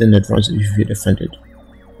apologize in advance if you feel offended,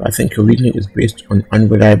 but I think your reasoning is based on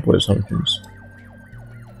unreliable assumptions.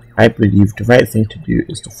 I believe the right thing to do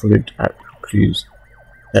is to follow the clues,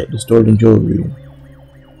 like the stolen jewelry.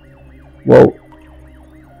 Well,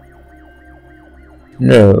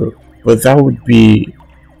 no, but that would be...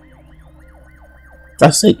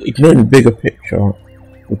 That's like ignoring the bigger picture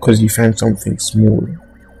because you found something small.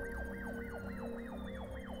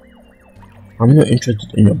 I'm not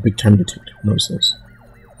interested in your big time detective nonsense.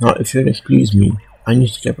 Now if you'll excuse me, I need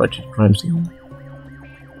to get back to the crime scene.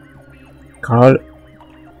 Carl,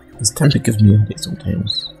 it's time to give me a date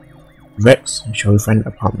sometimes. Rex, shall we find an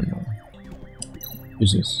apartment now?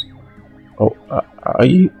 Who's this? Oh, are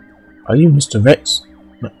you Mr. Rex?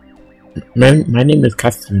 My name is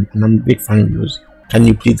Catherine and I'm a big fan of yours. Can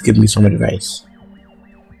you please give me some advice?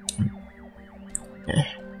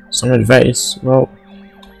 Some advice? Well,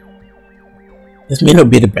 this may not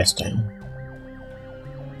be the best time.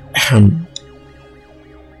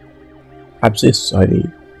 I'm so sorry.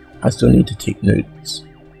 I still need to take notes.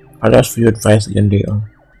 I'll ask for your advice again later.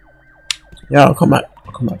 Yeah, I'll come back.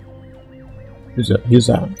 Who's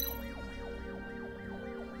that?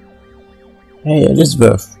 Hey,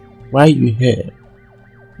 Elizabeth. Why are you here?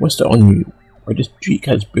 What's that on you? Are the street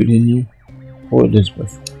cats bullying you? Oh,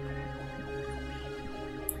 Elizabeth.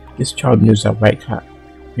 This child knows that white cat.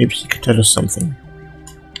 Maybe she could tell us something.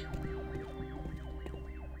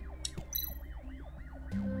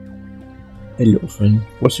 Hey, little friend.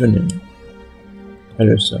 What's your name?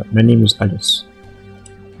 Hello, sir. My name is Alice.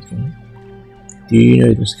 Okay. Do you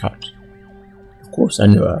know this cat? Of course I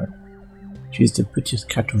know her. She's the prettiest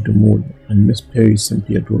cat of them all, and Miss Perry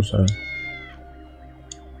simply adores her.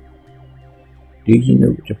 Do you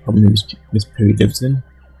know which apartment Miss Perry lives in?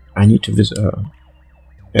 I need to visit her.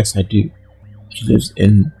 Yes, I do. She lives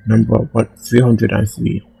in number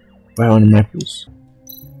 303, right on my place.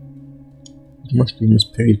 It must be Miss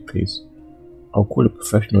Perry's place. I'll call a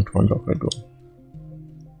professional to unlock her door.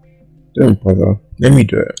 Don't bother, let me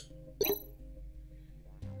do it.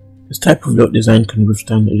 This type of lock design can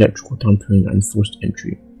withstand electrical tampering and forced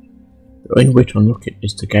entry. The only way to unlock it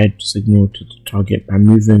is to guide the signal to the target by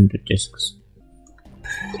moving the discs.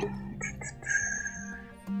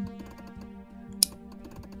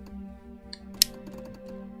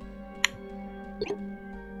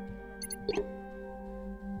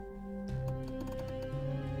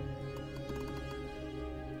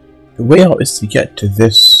 The way out is to get to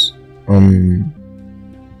this,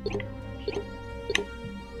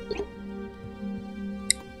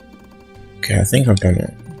 okay, I think I've done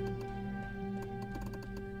it.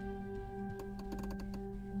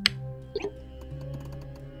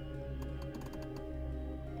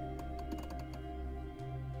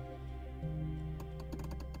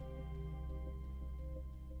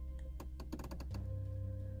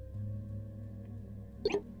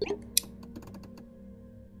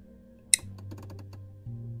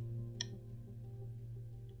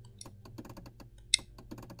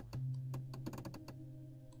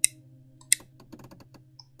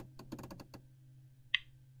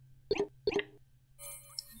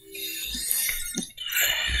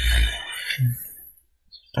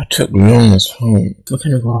 That took long as home.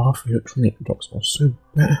 Looking at half electronic blocks are so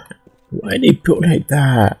bad. Why are they built like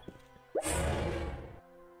that?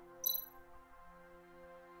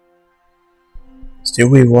 Stay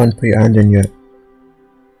away one, put your hand in your...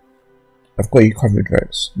 I've got you covered,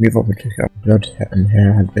 Rex. Move up and check out. Blood and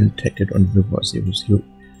hair had been detected on the robot,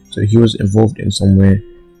 so he was involved in some way.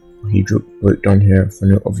 He broke down here for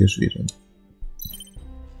no obvious reason.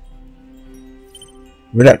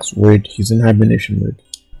 Relax, Wade, he's in hibernation mode.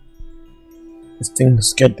 This thing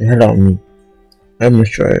scared the hell out of me. I'm gonna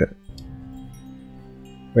show it.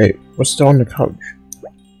 Wait, what's that on the couch?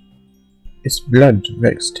 It's blood,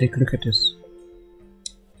 Rex, take a look at this.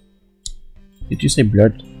 Did you say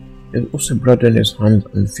blood? There's also blood on his hands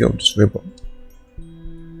and feet of this robot.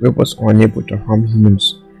 Robots are unable to harm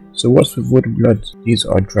humans. So what's with all the blood? These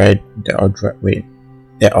are dried, there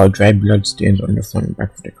are dry blood stains on the front and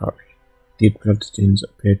back of the couch. These blood stains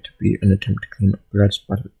appear to be an attempt to clean up blood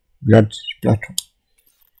splatter.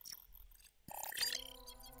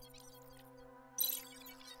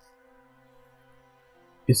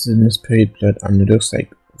 This is Miss Perry's blood and it looks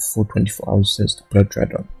like for 24 hours since the blood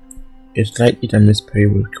dried up. It's likely that Miss Perry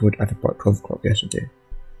was killed at about 12 o'clock yesterday.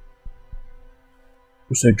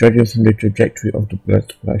 Also, judging from the trajectory of the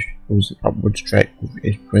blood splash, it was an upward strike with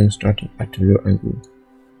its spring starting at a low angle.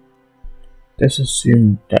 Let's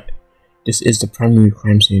assume that this is the primary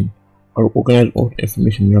crime scene. I'll organize all the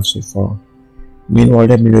information we have so far. Meanwhile,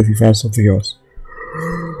 let me know if you find something else.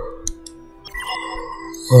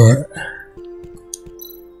 Alright.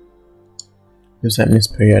 Looks like Miss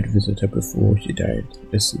Perry had visited her before she died.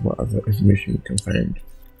 Let's see what other information we can find.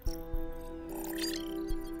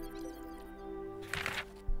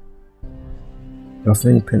 There are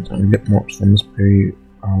fingerprints and lip marks from Miss Perry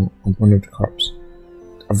on one of the cups.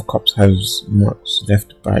 The other cups has marks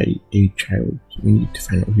left by a child. We need to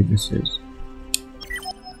find out who this is.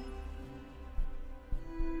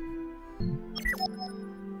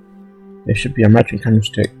 There should be a matching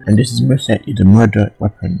candlestick, and this is most likely the murder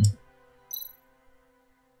weapon.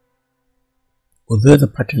 Although the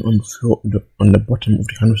pattern on the floor on the bottom of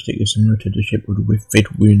the candlestick is similar to the shape of the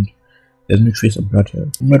fatal wound, there's no trace of blood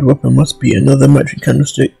here. The murder weapon must be another matching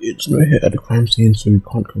candlestick. It's not here at the crime scene, so we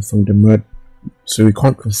can't confirm the murder. So we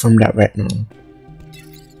can't confirm that right now.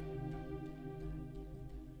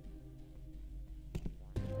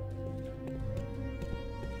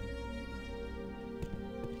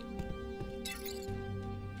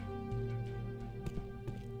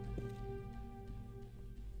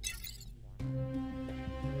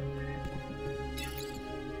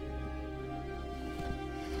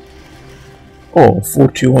 Oh,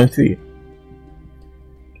 4213.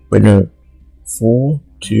 But no,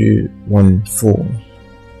 4214.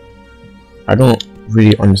 I don't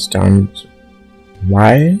really understand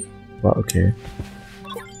why, but okay.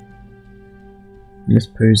 Miss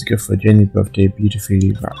Perry's gift for Jenny's birthday,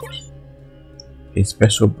 beautifully wrapped. A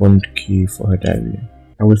special bond key for her diary.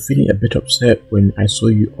 I was feeling a bit upset when I saw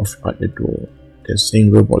you off at the door. They're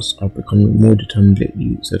saying robots are becoming more determined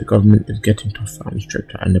lately, so the government is getting tougher and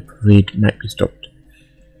stricter and the parade might be stopped.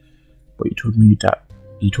 But you told me that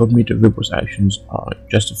the robots' actions are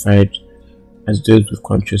justified, as those with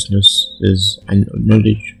consciousnesses and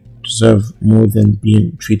knowledge deserve more than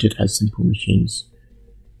being treated as simple machines.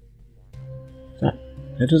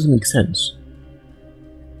 That doesn't make sense.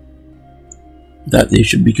 That they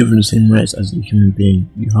should be given the same rights as a human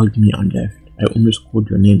being. You hugged me and left. I almost called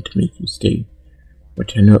your name to make you stay,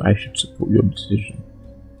 but I know I should support your decision.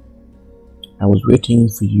 I was waiting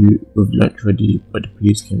for you with lunch ready, but the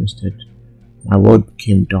police came instead. My world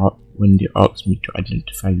became dark when they asked me to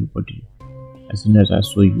identify your body. As soon as I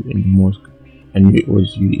saw you in the mosque, I knew it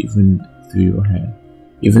was you even through your hair.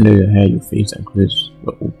 Even though your hair, your face and clothes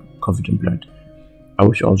were all covered in blood. I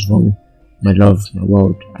wish I was wrong. My love, my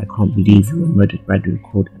world, I can't believe you were murdered by the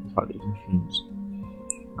cold and heartless machines.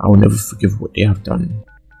 I will never forgive what they have done.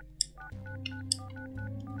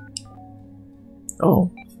 Oh,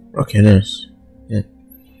 okay, nice. Yeah.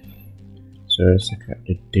 So let's look at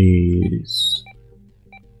the days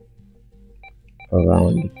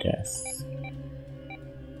around the death.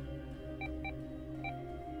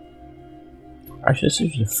 I should say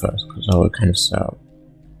the first because I will kind of start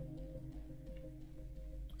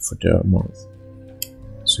for the month.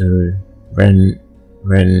 So Ren,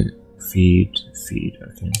 feed,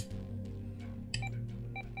 okay.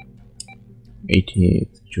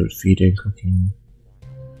 18th, she was feeding, cooking,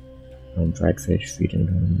 dried fish, feeding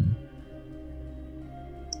them.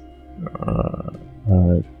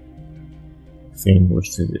 Her thing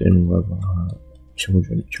was to in with her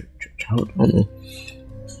children, child, I don't know.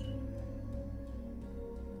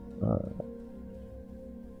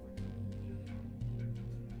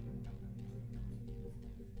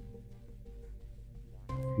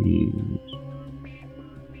 Feed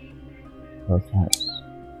her cats.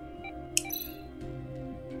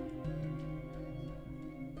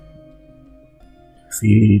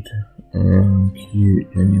 Feed, cute,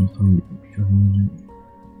 and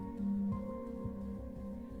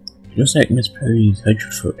just like Miss Perry's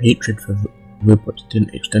hatred for robots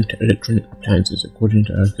didn't extend to electronic appliances. According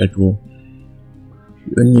to her schedule,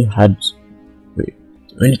 the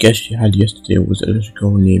only guest she had yesterday was a little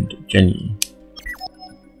girl named Jenny.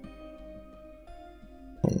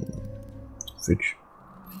 Fridge.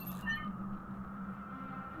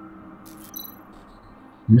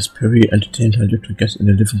 Miss Perry entertained her little guest in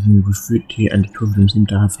the living room with fruit, tea, and the two of them seemed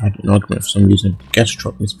to have had an argument for some reason. The guest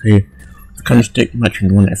struck Miss Perry with a kind of stick matching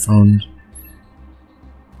the one I found.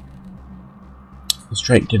 The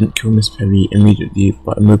strike didn't kill Miss Perry immediately,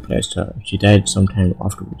 but immobilized her. She died sometime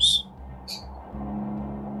afterwards.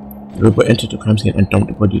 The robot entered the crime scene and dumped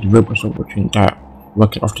the body. The robot stopped working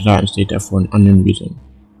after that and stayed there for an unknown reason.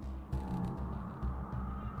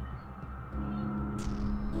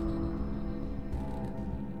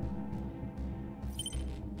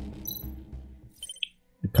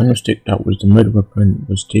 The candlestick that was the murder weapon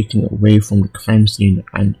was taken away from the crime scene,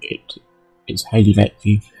 and it is highly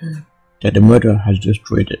likely that the murderer has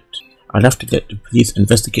destroyed it. I'll have to let the police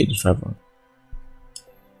investigate this further.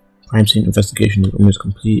 Crime scene investigation is almost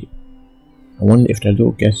complete. I wonder if the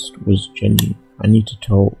little guest was Jenny. I need to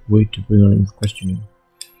tell Wade to bring her in for questioning.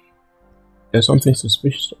 There's something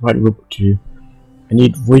suspicious about the robot too. I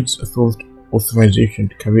need Wade's authorization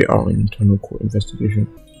to carry out an internal court investigation.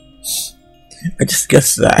 I just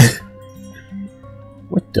guessed that.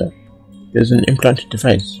 What the? There's an implanted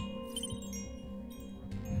device.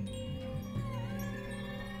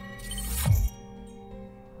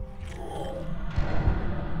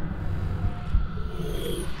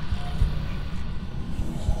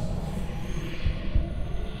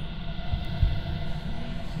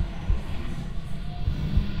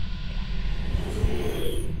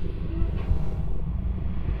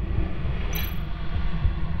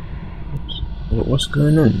 What's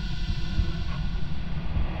going on?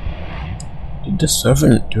 Did the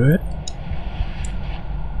servant do it?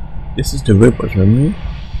 This is the robot's memory?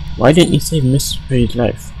 Why didn't you save Miss Perry's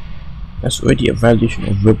life? That's already a violation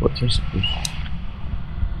of robot principles.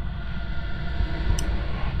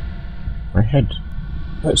 My head.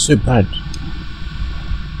 That's so bad.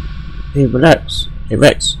 Hey, relax. Hey,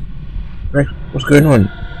 Rex. Rex, what's going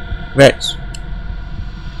on? Rex.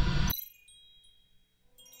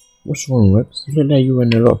 What's wrong, Rex? You look like you were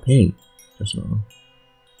in a lot of pain just now.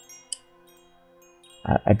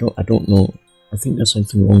 I don't know. I think there's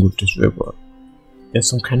something wrong with this robot. There's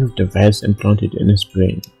some kind of device implanted in his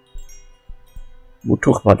brain. We'll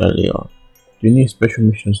talk about that later. The new Special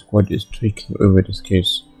Mission Squad is taking over this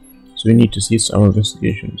case, so we need to cease our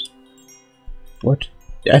investigations. What?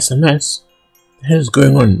 The SMS? What the hell is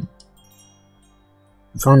going on?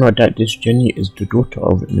 We found out that this Jenny is the daughter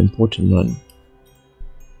of an important man.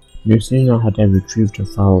 No sooner had I retrieved her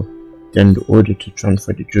file than the order to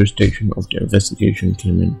transfer the jurisdiction of the investigation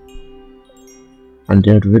came in. And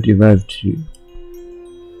they had already arrived too.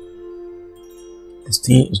 The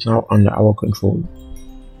scene is now under our control.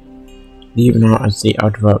 Leave now and stay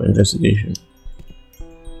out of our investigation.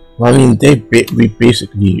 Well, I mean, we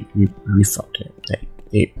basically fucked it.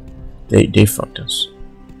 Like, they fucked us.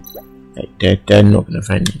 Like, they're not gonna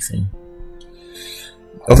find anything.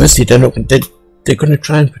 Obviously, they're gonna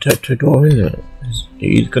try and protect her daughter, innit?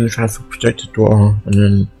 He's gonna try to protect his daughter, and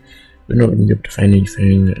then we're not gonna be able to find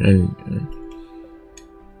anything. And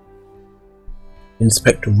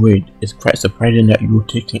Inspector Wade, it's quite surprising that you're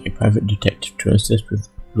taking a private detective to assist with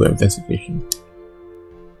your investigation.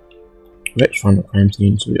 Rex found the crime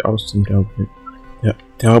scene, so we asked him to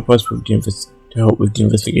help us with the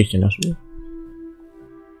investigation as well.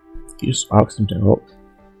 You just asked him to help.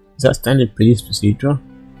 Is that standard police procedure?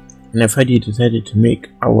 And I've heard you decided to make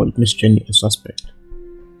our Miss Jenny a suspect.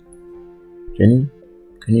 Jenny,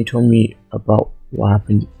 can you tell me about what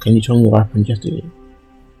happened? Can you tell me what happened yesterday?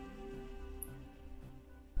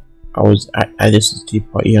 I was at Alice's tea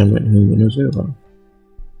party and went home when it was over.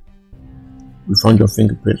 We found your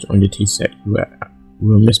fingerprints on the tea set. You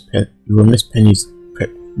were Miss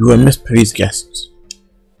Perry's guests.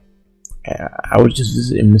 I was just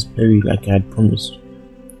visiting Miss Perry like I had promised.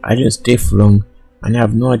 I didn't stay for long, and I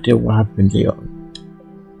have no idea what happened later.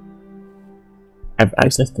 I've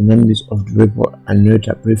accessed the memories of the robot and know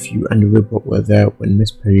that both you and the robot were there when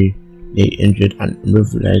Miss Perry lay injured and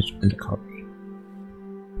immobilized on the couch.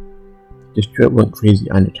 The Stuart went crazy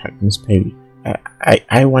and attacked Miss Perry.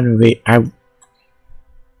 I ran away. I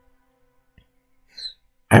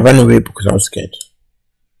ran away because I was scared.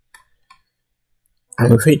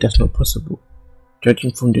 I'm afraid that's not possible.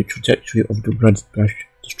 Judging from the trajectory of the blood splash,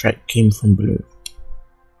 the strike came from below.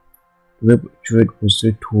 The robot droid was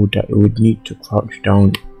so tall that it would need to crouch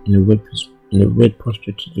down in a weird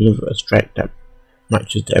posture to deliver a strike that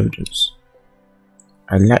matches the evidence.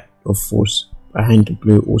 A lack of force behind the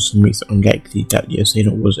blow also makes it unlikely that the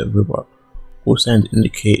assailant was a robot. All signs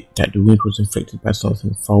indicate that the wound was inflicted by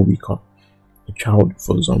something far weaker, a child,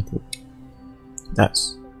 for example.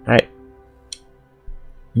 That's right.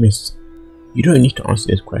 Miss, you don't need to answer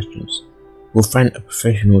these questions. We'll find a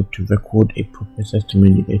professional to record a proper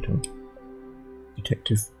testimony later.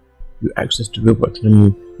 Detective, you accessed the robot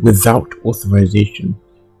menu without authorization.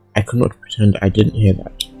 I cannot pretend I didn't hear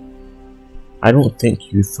that. I don't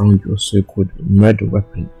think you found your so-called murder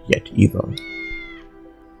weapon yet either.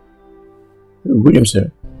 Oh, William,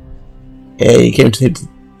 sir. Hey, you came to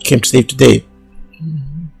save today.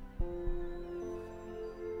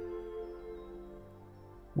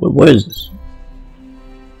 What is this?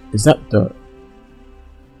 Is that the...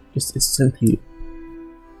 This is simply...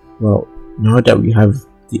 Well, now that we have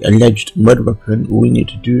the alleged murder weapon, all we need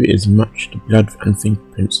to do is match the blood and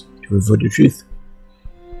fingerprints to reveal the truth.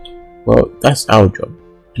 Well, that's our job.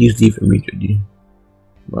 Please leave immediately.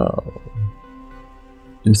 Well...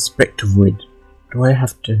 Inspector Wood, do I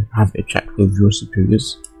have to have a chat with your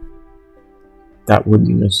superiors? That wouldn't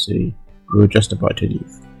be necessary. We were just about to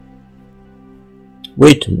leave.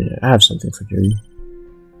 Wait a minute, I have something for Jerry.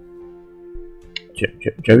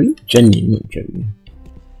 Jerry? Jenny, not Jerry.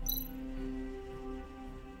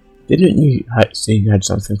 Didn't you say you had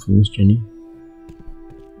something for Miss Jenny?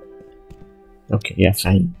 Okay, yeah,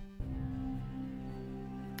 fine.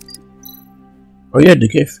 Oh yeah, the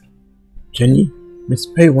gift. Jenny, Miss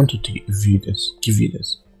Perry wanted to give you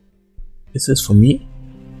this. Is this for me?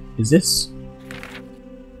 Is this?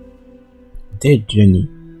 Dear Jenny,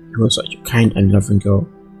 you are such a kind and loving girl.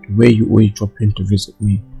 The way you always drop in to visit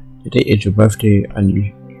me. Today is your birthday and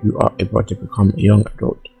you are about to become a young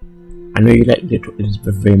adult. I know you like little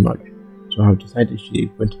Elizabeth very much, so I have decided she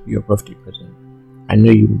is going to be your birthday present. I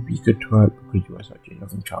know you will be good to her because you are such a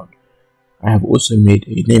loving child. I have also made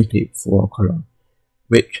a nameplate for our collar,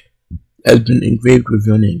 which has been engraved with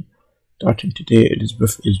your name. Starting today,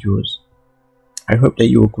 Elizabeth is yours. I hope that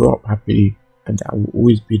you will grow up happily and that I will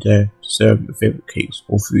always be there to serve your favorite cakes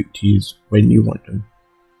or fruit teas when you want them.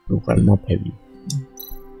 Your Grandma Perry.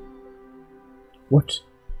 What?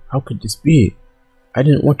 How could this be? I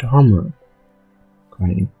didn't want to harm her.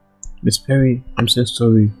 Crying. Miss Perry, I'm so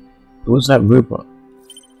sorry. It was that robot.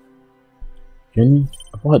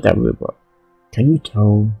 About that robot, can you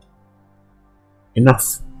tell?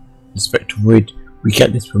 Enough, Inspector Void. We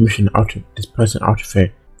get this person out of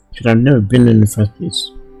here. Should have never been in the first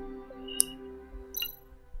place.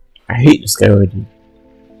 I hate this guy already.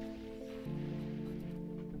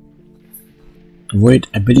 Void,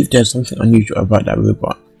 I believe there's something unusual about that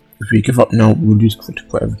robot. If we give up now, we'll lose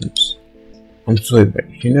critical evidence. I'm sorry, but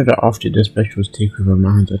you know that after the specials takeover,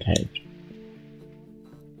 my hands are tied.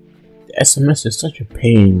 The SMS is such a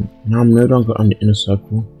pain. Now I'm no longer on the inner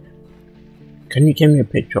circle. Can you give me a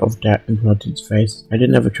picture of that implanted face? I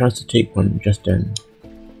didn't have a chance to take one just then.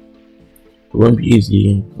 It won't be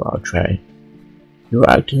easy, but I'll try. You were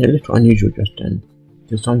acting a little unusual just then.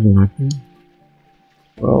 Did something happen?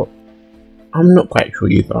 Well, I'm not quite sure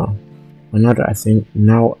either. But now that I think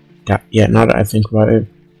about it,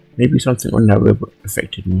 maybe something on that robot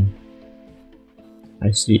affected me.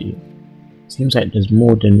 I see. Seems like there's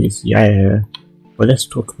more than meets the eye here, but let's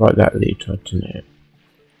talk about that later tonight.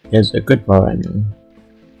 There's a good bar I know.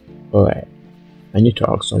 Alright, I need to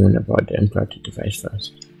ask someone about the implanted device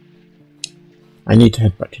first. I need to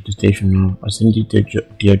head back to the station now. I'll send you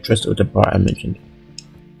the address of the bar I mentioned.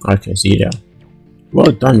 Okay, see you there.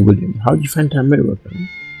 Well done, William. How did you find that metal weapon?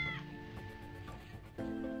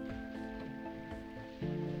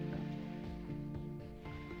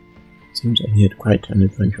 Seems like he had quite an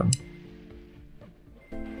adventure.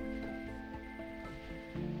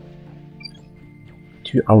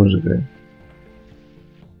 Two hours ago.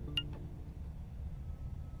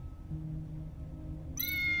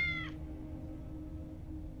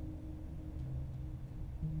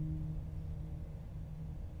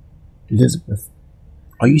 Elizabeth,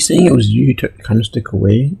 are you saying it was you who took the candlestick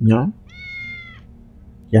away, yeah?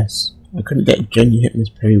 Yes, I couldn't let Jenny hit Miss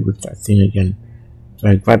Perry with that thing again, so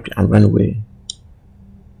I grabbed it and ran away.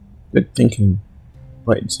 Good thinking,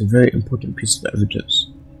 but it's a very important piece of evidence.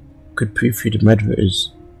 Could prove who the murderer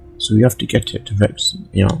is, so we have to get it to Vex,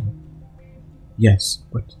 yeah. Yes,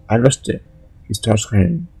 but I lost it. He starts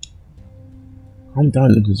crying. Calm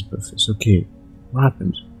down, Elizabeth, it's okay. What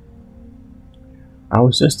happened? I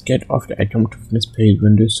was just scared after I jumped off Miss Perry's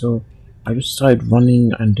window, so I just started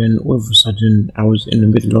running, and then all of a sudden I was in the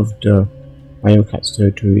middle of the Biocats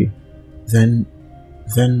territory. Then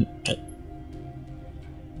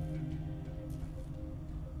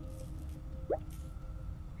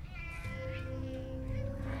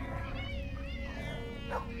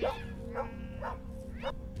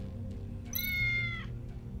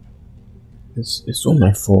it's all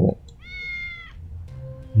my fault.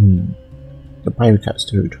 The Biocats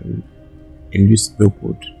territory. A loose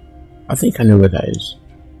billboard. I think I know where that is.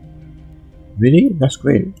 Really? That's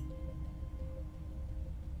great.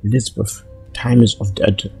 Elizabeth, time is of the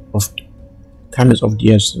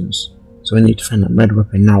essence, so I need to find that murder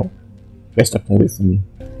weapon now. Rest up and wait for me.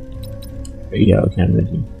 But yeah, okay, I'm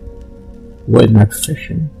ready. What is my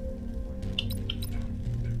profession?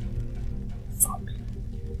 Fuck.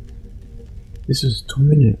 This is 2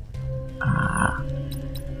 minutes.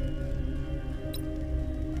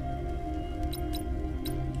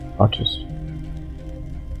 Artist.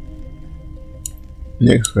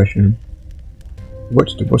 Next question.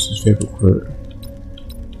 What's the boss's favorite quote?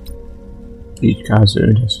 Each guy has their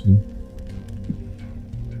own destiny.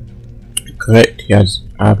 Correct, he has.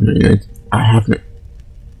 I have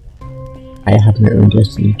my own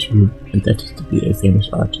destiny too, and that is to be a famous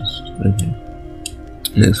artist. Okay.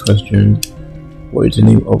 Next question. What is the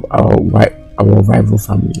name of our rival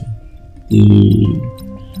family? The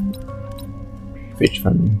Fitch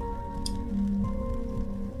family.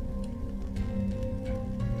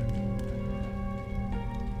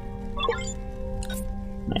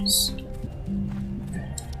 Nice.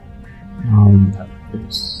 Now we have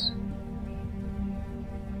this.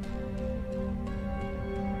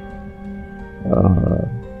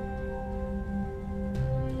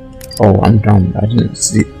 Oh, I'm dumb. I didn't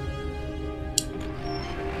see.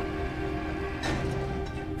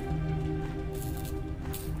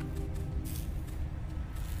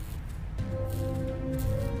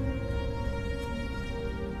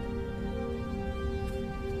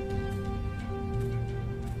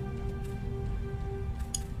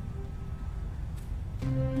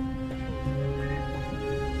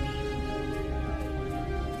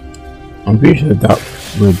 I'm pretty sure that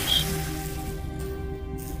would.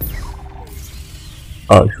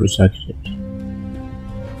 Oh, she was actually.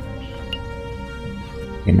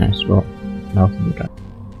 Okay, nice. Well, now can we done.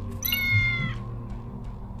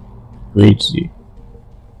 Grade Z.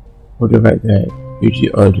 What about that?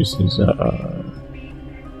 UG this is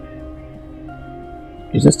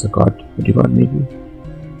Is this the god? Bodyguard maybe?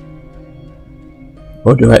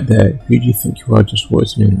 Hold it right there. Who do you think you are just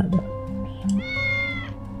whistling like that?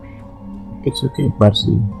 It's okay,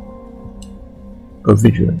 Bradley. Go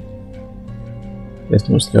vigilant. Let's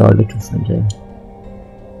not scare our little friend here.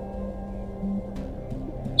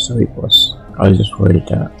 Sorry, boss. I was just worried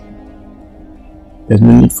that there's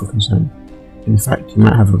no need for concern. In fact, he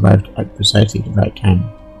might have arrived at precisely the right time.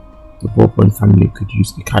 The Bourbon family could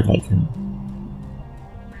use a cat like him.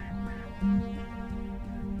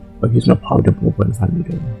 But he's not part of the Bourbon family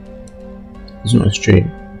though. He's not a stray.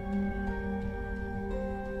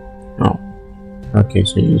 Oh. Okay,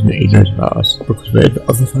 so he knows about us because we're the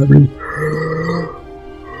other family.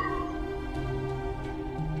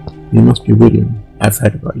 You must be William. I've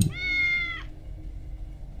heard about you.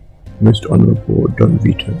 Most Honourable Don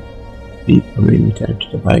Vito, be permitting me to enter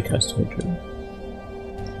the Biocast territory.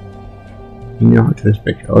 You know how to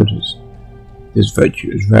respect your elders. This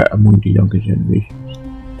virtue is rare among the younger generations.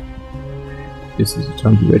 This is a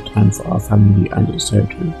turbulent time for our family and its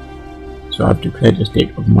territory, so I've declared a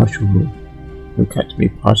state of martial law. No cat may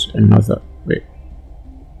pass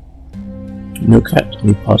No cat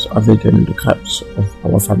may pass other than the cats of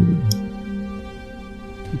our family.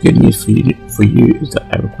 The good news for you is that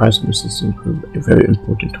I require some assistance with a very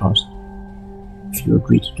important task. If you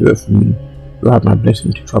agree to do it for me, you'll have my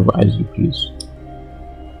blessing to travel as you please.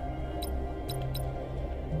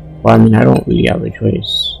 Well, I mean, I don't really have a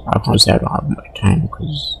choice. I can't say I don't have much time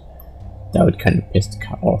because that would kind of piss the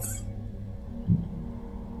cat off.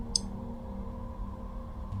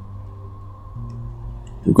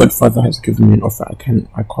 The Godfather has given me an offer I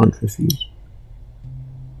can't refuse.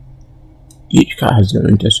 Each cat has their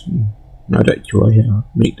own destiny. Now that you are here,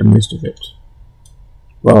 make the most of it.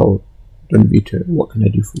 Well, Don Vito, what can I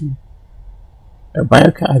do for you? A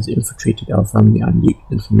biocat has infiltrated our family and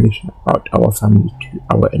leaked information about our family to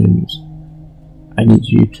our enemies. I need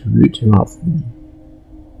you to root him out for me.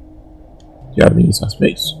 Do you have any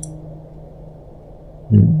suspects?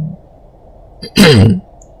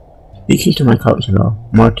 Speaking to my counselor,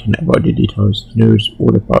 Martin, about the details, he knows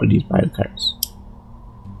all about these biocats.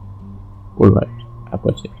 Alright, I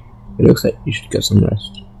got it. It looks like you should get some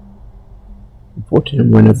rest. Report to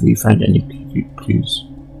him whenever you find any clues.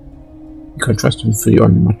 You can trust him fully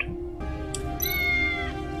on the matter.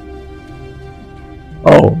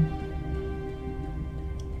 Oh.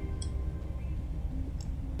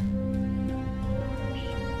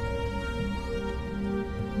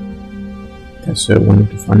 That's one of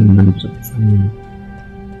the founding members of the family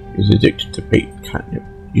is addicted to baked catnip.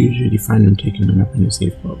 You usually find them taking them up in a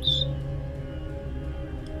safe box.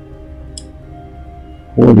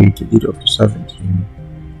 Paulie, the leader of the servant team,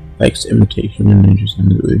 likes to imitate human ninjas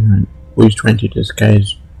and the always trying to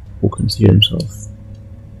disguise or conceal himself.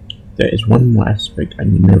 There is one more aspect I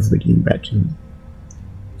need never redeem back to him.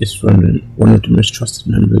 It's from one of the most trusted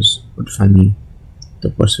members of the family, the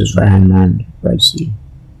boss's right-hand man, Bradsey.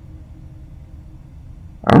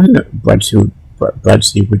 I don't know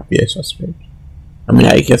Bradsey would be a suspect. I mean,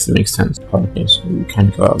 I guess it makes sense. Okay, so you can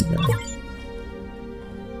go out there.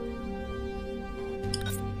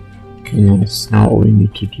 Okay, nice. Now all we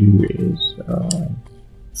need to do is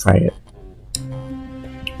fry it.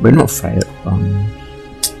 We're not fry it,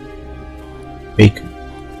 bacon.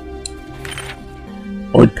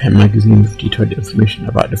 Old Pen magazine with detailed information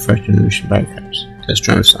about the first generation biocats, their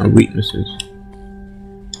strengths and weaknesses.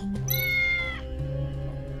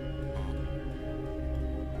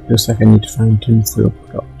 Looks like I need to find tinfoil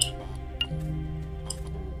product.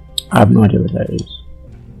 I have no idea what that is.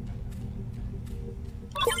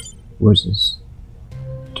 What is this?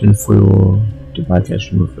 Tinfoil to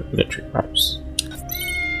biocats remove electric pipes.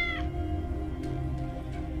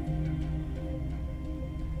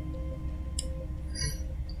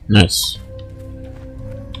 Nice.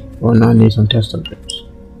 Well, now I need some test subjects.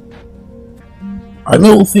 I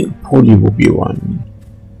don't think Paulie will be one.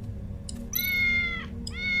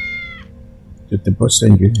 Did the boss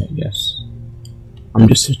send you here? Yes. I'm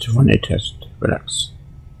just here to run a test. Relax.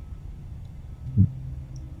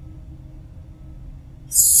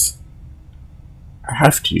 I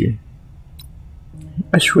have to.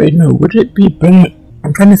 I swear no. Would it be better?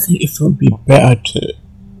 I'm trying to think if it would be better to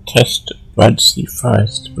test Bradsey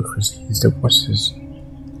first because he's the boss's.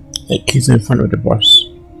 Like he's in front of the boss.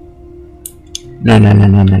 No.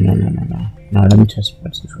 No, let me test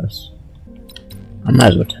Bradsey first. I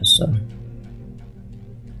might as well test her.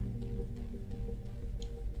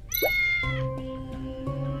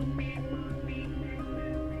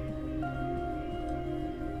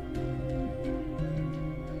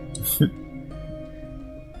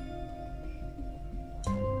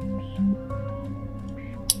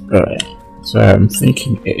 Alright, so I'm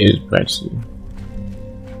thinking it is Bradley.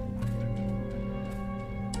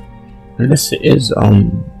 Unless it is,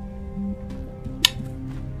 the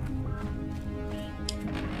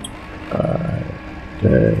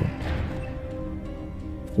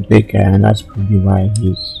big guy, and that's probably why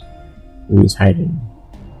he's always hiding.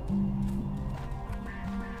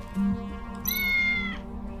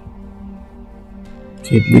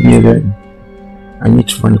 Okay, leave me alone. I need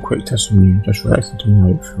to run a quick test on you. Just relax and tell me how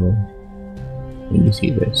you feel when you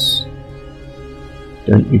see this.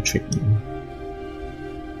 Don't you trick me.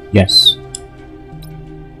 Yes.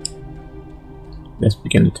 Let's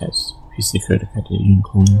begin the test. Please take a look at the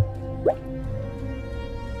unicorn.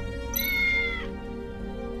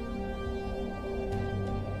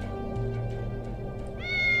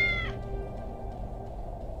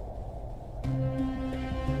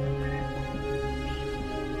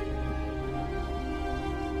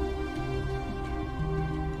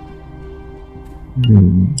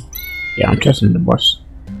 Yeah, I'm testing the boss.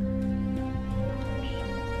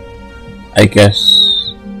 I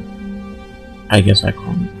guess I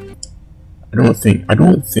can't. I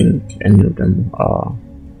don't think any of them are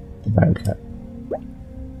the Biocat.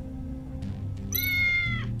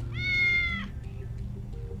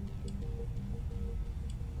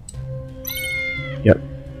 Yep.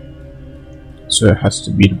 So it has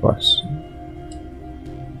to be the boss.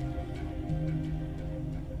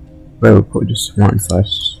 Well, we'll put this one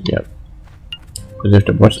first. Yep. Because if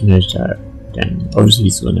the boss knows that, then obviously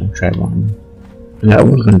he's gonna try one. And I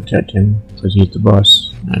was gonna protect him because he's the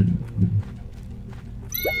boss. And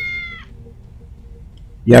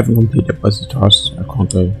you haven't completed the boss's task, I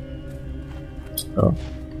can't go. So,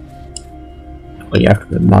 or you have to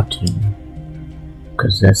go with Martin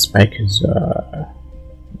because their Spike is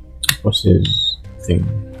boss's thing.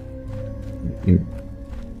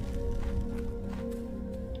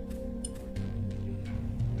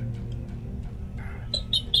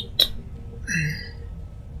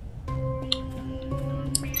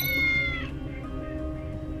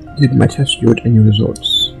 Did my test yield any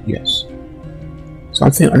results? Yes.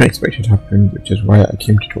 Something unexpected happened, which is why I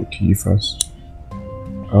came to talk to you first.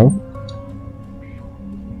 Oh?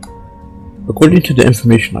 According to the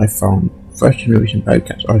information I found, first generation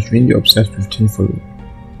Biocats are extremely obsessed with tinfoil,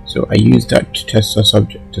 so I used that to test the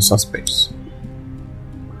suspects.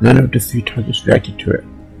 None of the 3 targets reacted to it.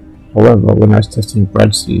 However, when I was testing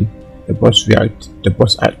Bradley, the boss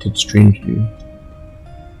acted strangely.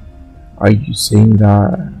 Are you saying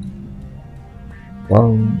that?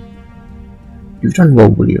 Well, you've done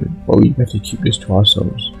well, William, but we better keep this to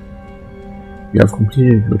ourselves. You have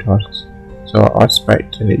completed your tasks, so I'll ask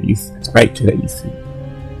Spike to let you through.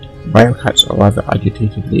 Biocats are rather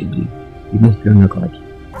agitated lately. You must be on your guard.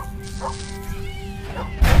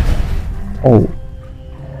 Oh.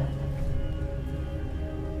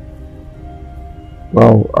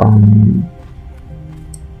 Well,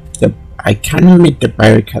 I can admit the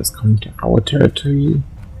Biocats come to our territory,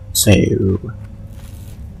 so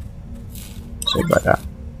sorry about that.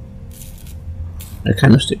 I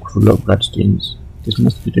cannot stick with a lot of bloodstains. This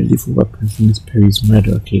must be the lethal weapon from Miss Perry's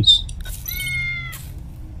murder case.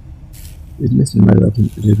 This missing murder weapon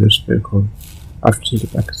Elizabeth spoke of. I have to take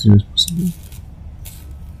it back as soon as possible.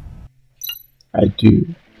 I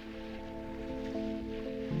do.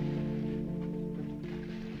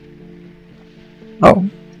 Oh,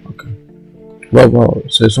 okay. Well,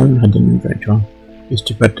 so someone had an adventure. It's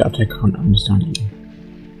too bad that I can't understand you.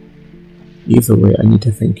 Either way, I need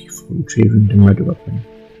to thank you for retrieving the murder weapon.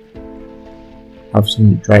 Have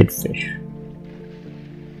some dried fish.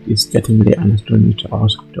 It's getting late and I still need to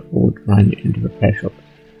ask the old man in the repair shop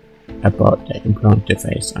about the implant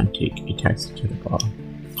device and take a taxi to the bar.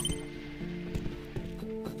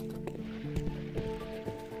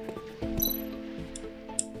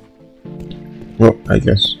 Well, I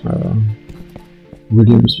guess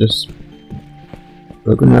William's just...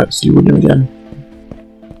 We're gonna see William again.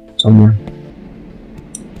 Somewhere.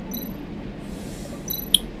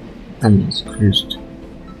 And it's closed.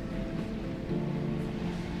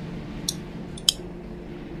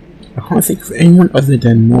 I can't think of anyone other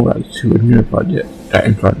than Morax who would know about that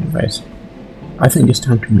implant device. I think it's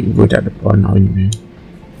time to meet Wood at the bar now, you know.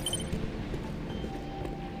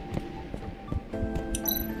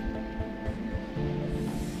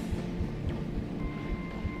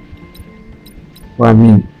 Well, I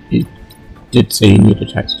mean, he did say you need a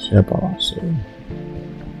taxi to the bar, so...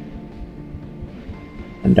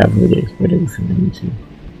 And that really explained everything I need to.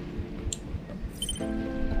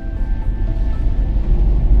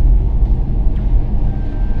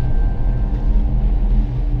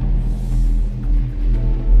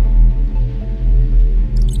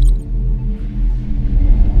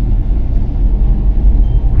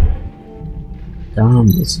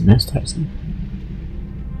 harmless, nice taxi.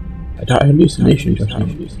 That hallucination just now.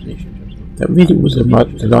 That really was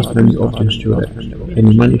about the last memory of the steward, and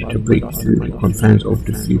he managed to break through the confines of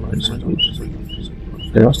the few principles.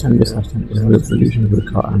 The last time this happened was a revolution of the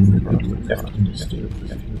car and my people left in the state.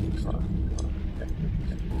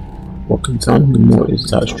 What concerns me more is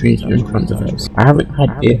that strange implant device. I haven't had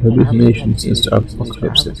a hallucination since the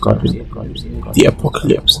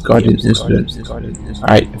Apocalypse Garden incident.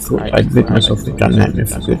 I thought I'd rid myself of that nightmare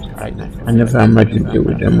for good. I never imagined it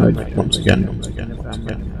would emerge once again.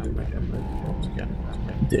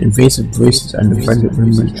 The invasive voices and the frantic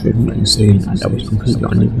memories drove me insane, and I was completely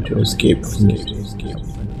unable to escape from it.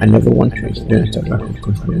 I never want to experience that lack of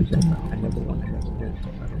control again.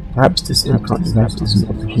 Perhaps this implant device is an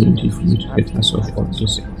opportunity for me to get myself off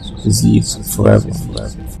this disease forever.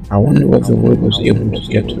 I wonder whether the world was able to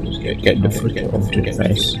get the footage of the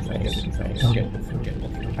device.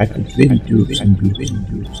 I could really do some beauty.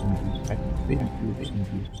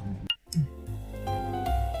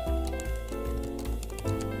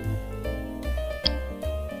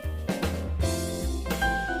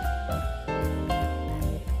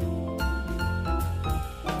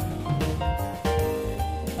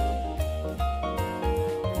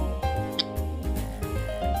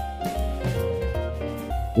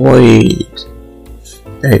 Wait,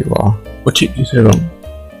 there you are. What took you so long?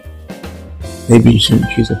 Maybe you shouldn't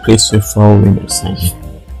choose a place so far away next time.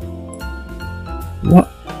 What?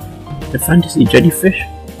 The fantasy jellyfish?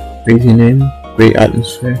 Crazy name, great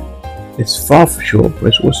atmosphere. It's far for sure, but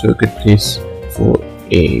it's also a good place for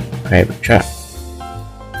a private chat.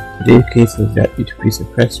 Today's case is likely to be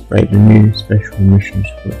suppressed by the new special mission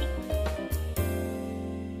squad.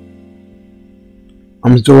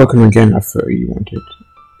 I'm still working again at 30 you wanted.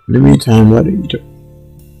 In the meantime,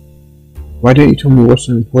 why don't you tell me what's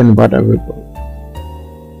so important about that robot?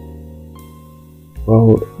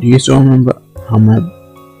 Well, do you still remember how my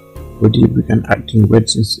body began acting weird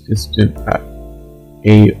since the incident at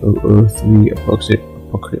A003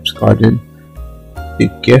 Apocalypse Garden? The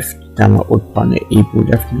gift that my old partner Abel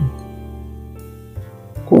left me?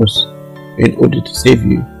 Of course, in order to save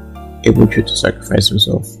you, Abel chose to sacrifice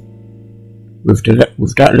himself. With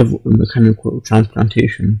that level of mechanical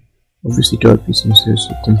transplantation, obviously there would be some serious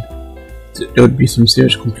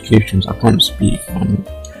complications. I can't speak.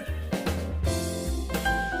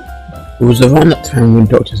 It was around that time when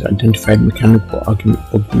doctors identified mechanical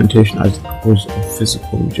augmentation as the cause of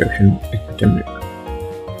physical rejection epidemic,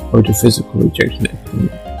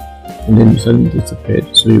 and then he suddenly disappeared,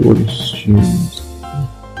 so we all assumed.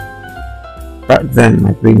 Back then,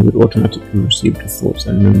 my brain would automatically receive the thoughts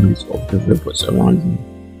and memories of the robots around me.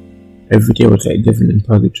 Every day was like living in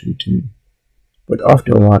purgatory to me. But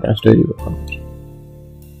after a while, I slowly recovered.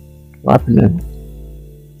 What happened then?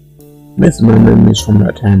 Most of my memories from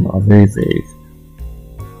that time are very vague.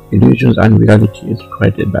 Illusions and reality is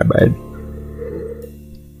created by bad.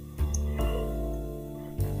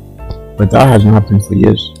 But that hasn't happened for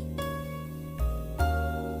years.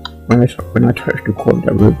 When I touched the core of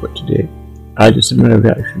that robot today, I had a similar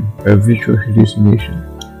reaction, a visual hallucination.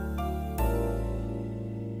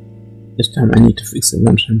 This time I need to fix it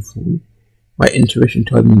once and for all. My intuition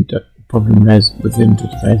told me that the problem lies within the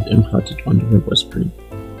device implanted on the robot's brain.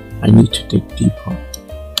 I need to dig deeper.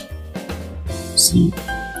 See,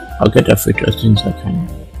 I'll get that footage as soon as I can.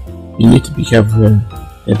 You need to be careful,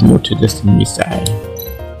 there's more to this than meets the eye.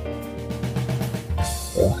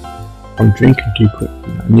 I'm drinking too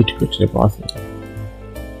quickly, I need to go to the bathroom.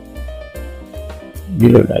 You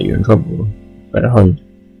look like you're in trouble. Better hurry.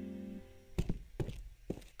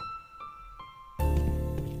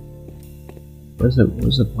 Where's the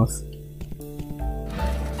bath?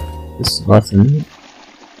 This is the bathroom, isn't it?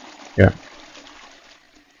 Yeah.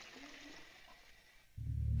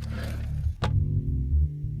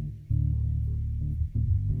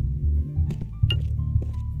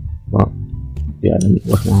 Well, yeah, let me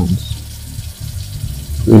wash my hands.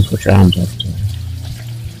 Please wash your hands after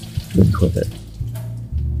the toilet.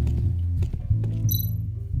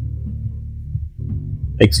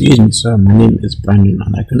 Excuse me, sir, my name is Brandon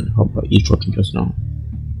and I couldn't help but eavesdropping just now.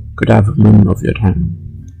 Could I have a moment of your time?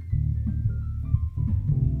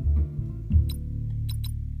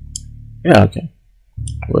 Yeah, okay.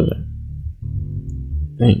 What was it?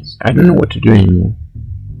 Thanks. I don't know what to do anymore.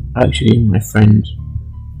 Actually, my friend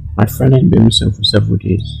had been missing for several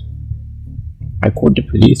days. I called the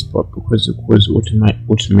police, but because the call is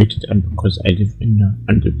automated and because I live in the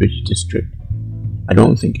Underbridge district, I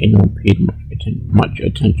don't think anyone paid much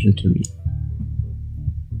attention to me.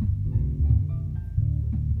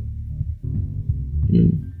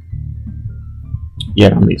 Yeah,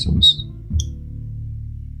 that makes sense.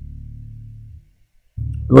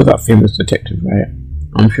 You're that famous detective, right?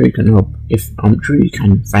 I'm sure you can help. I'm sure you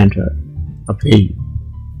can find her. I'll pay you.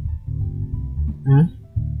 Huh?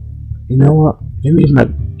 You know what? Let me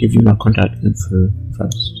give you my contact info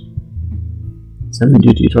first. Send me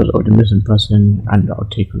the details of the missing person and I'll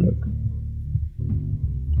take a look.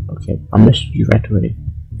 Okay, I'll message you right away.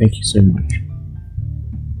 Thank you so much.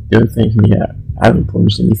 Don't thank me yet. I haven't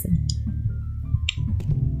promised anything.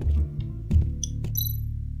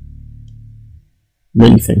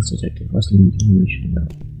 Many thanks, detective. What's the information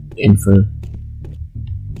about? Info.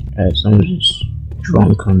 Someone was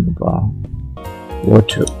drunk on the bar. What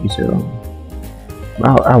took you so long?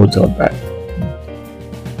 I was all back.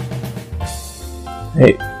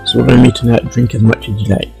 Hey, so we're gonna meet tonight. Drink as much as you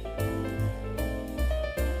like.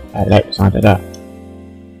 I like the sound of that.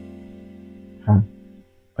 Huh?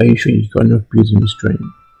 Are you sure you got enough booze in this drink?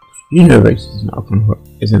 You know Race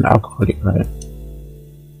is an alcoholic, right?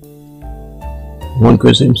 One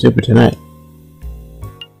goes home sober tonight.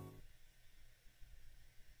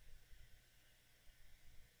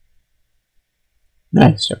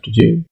 Nice, chapter 2.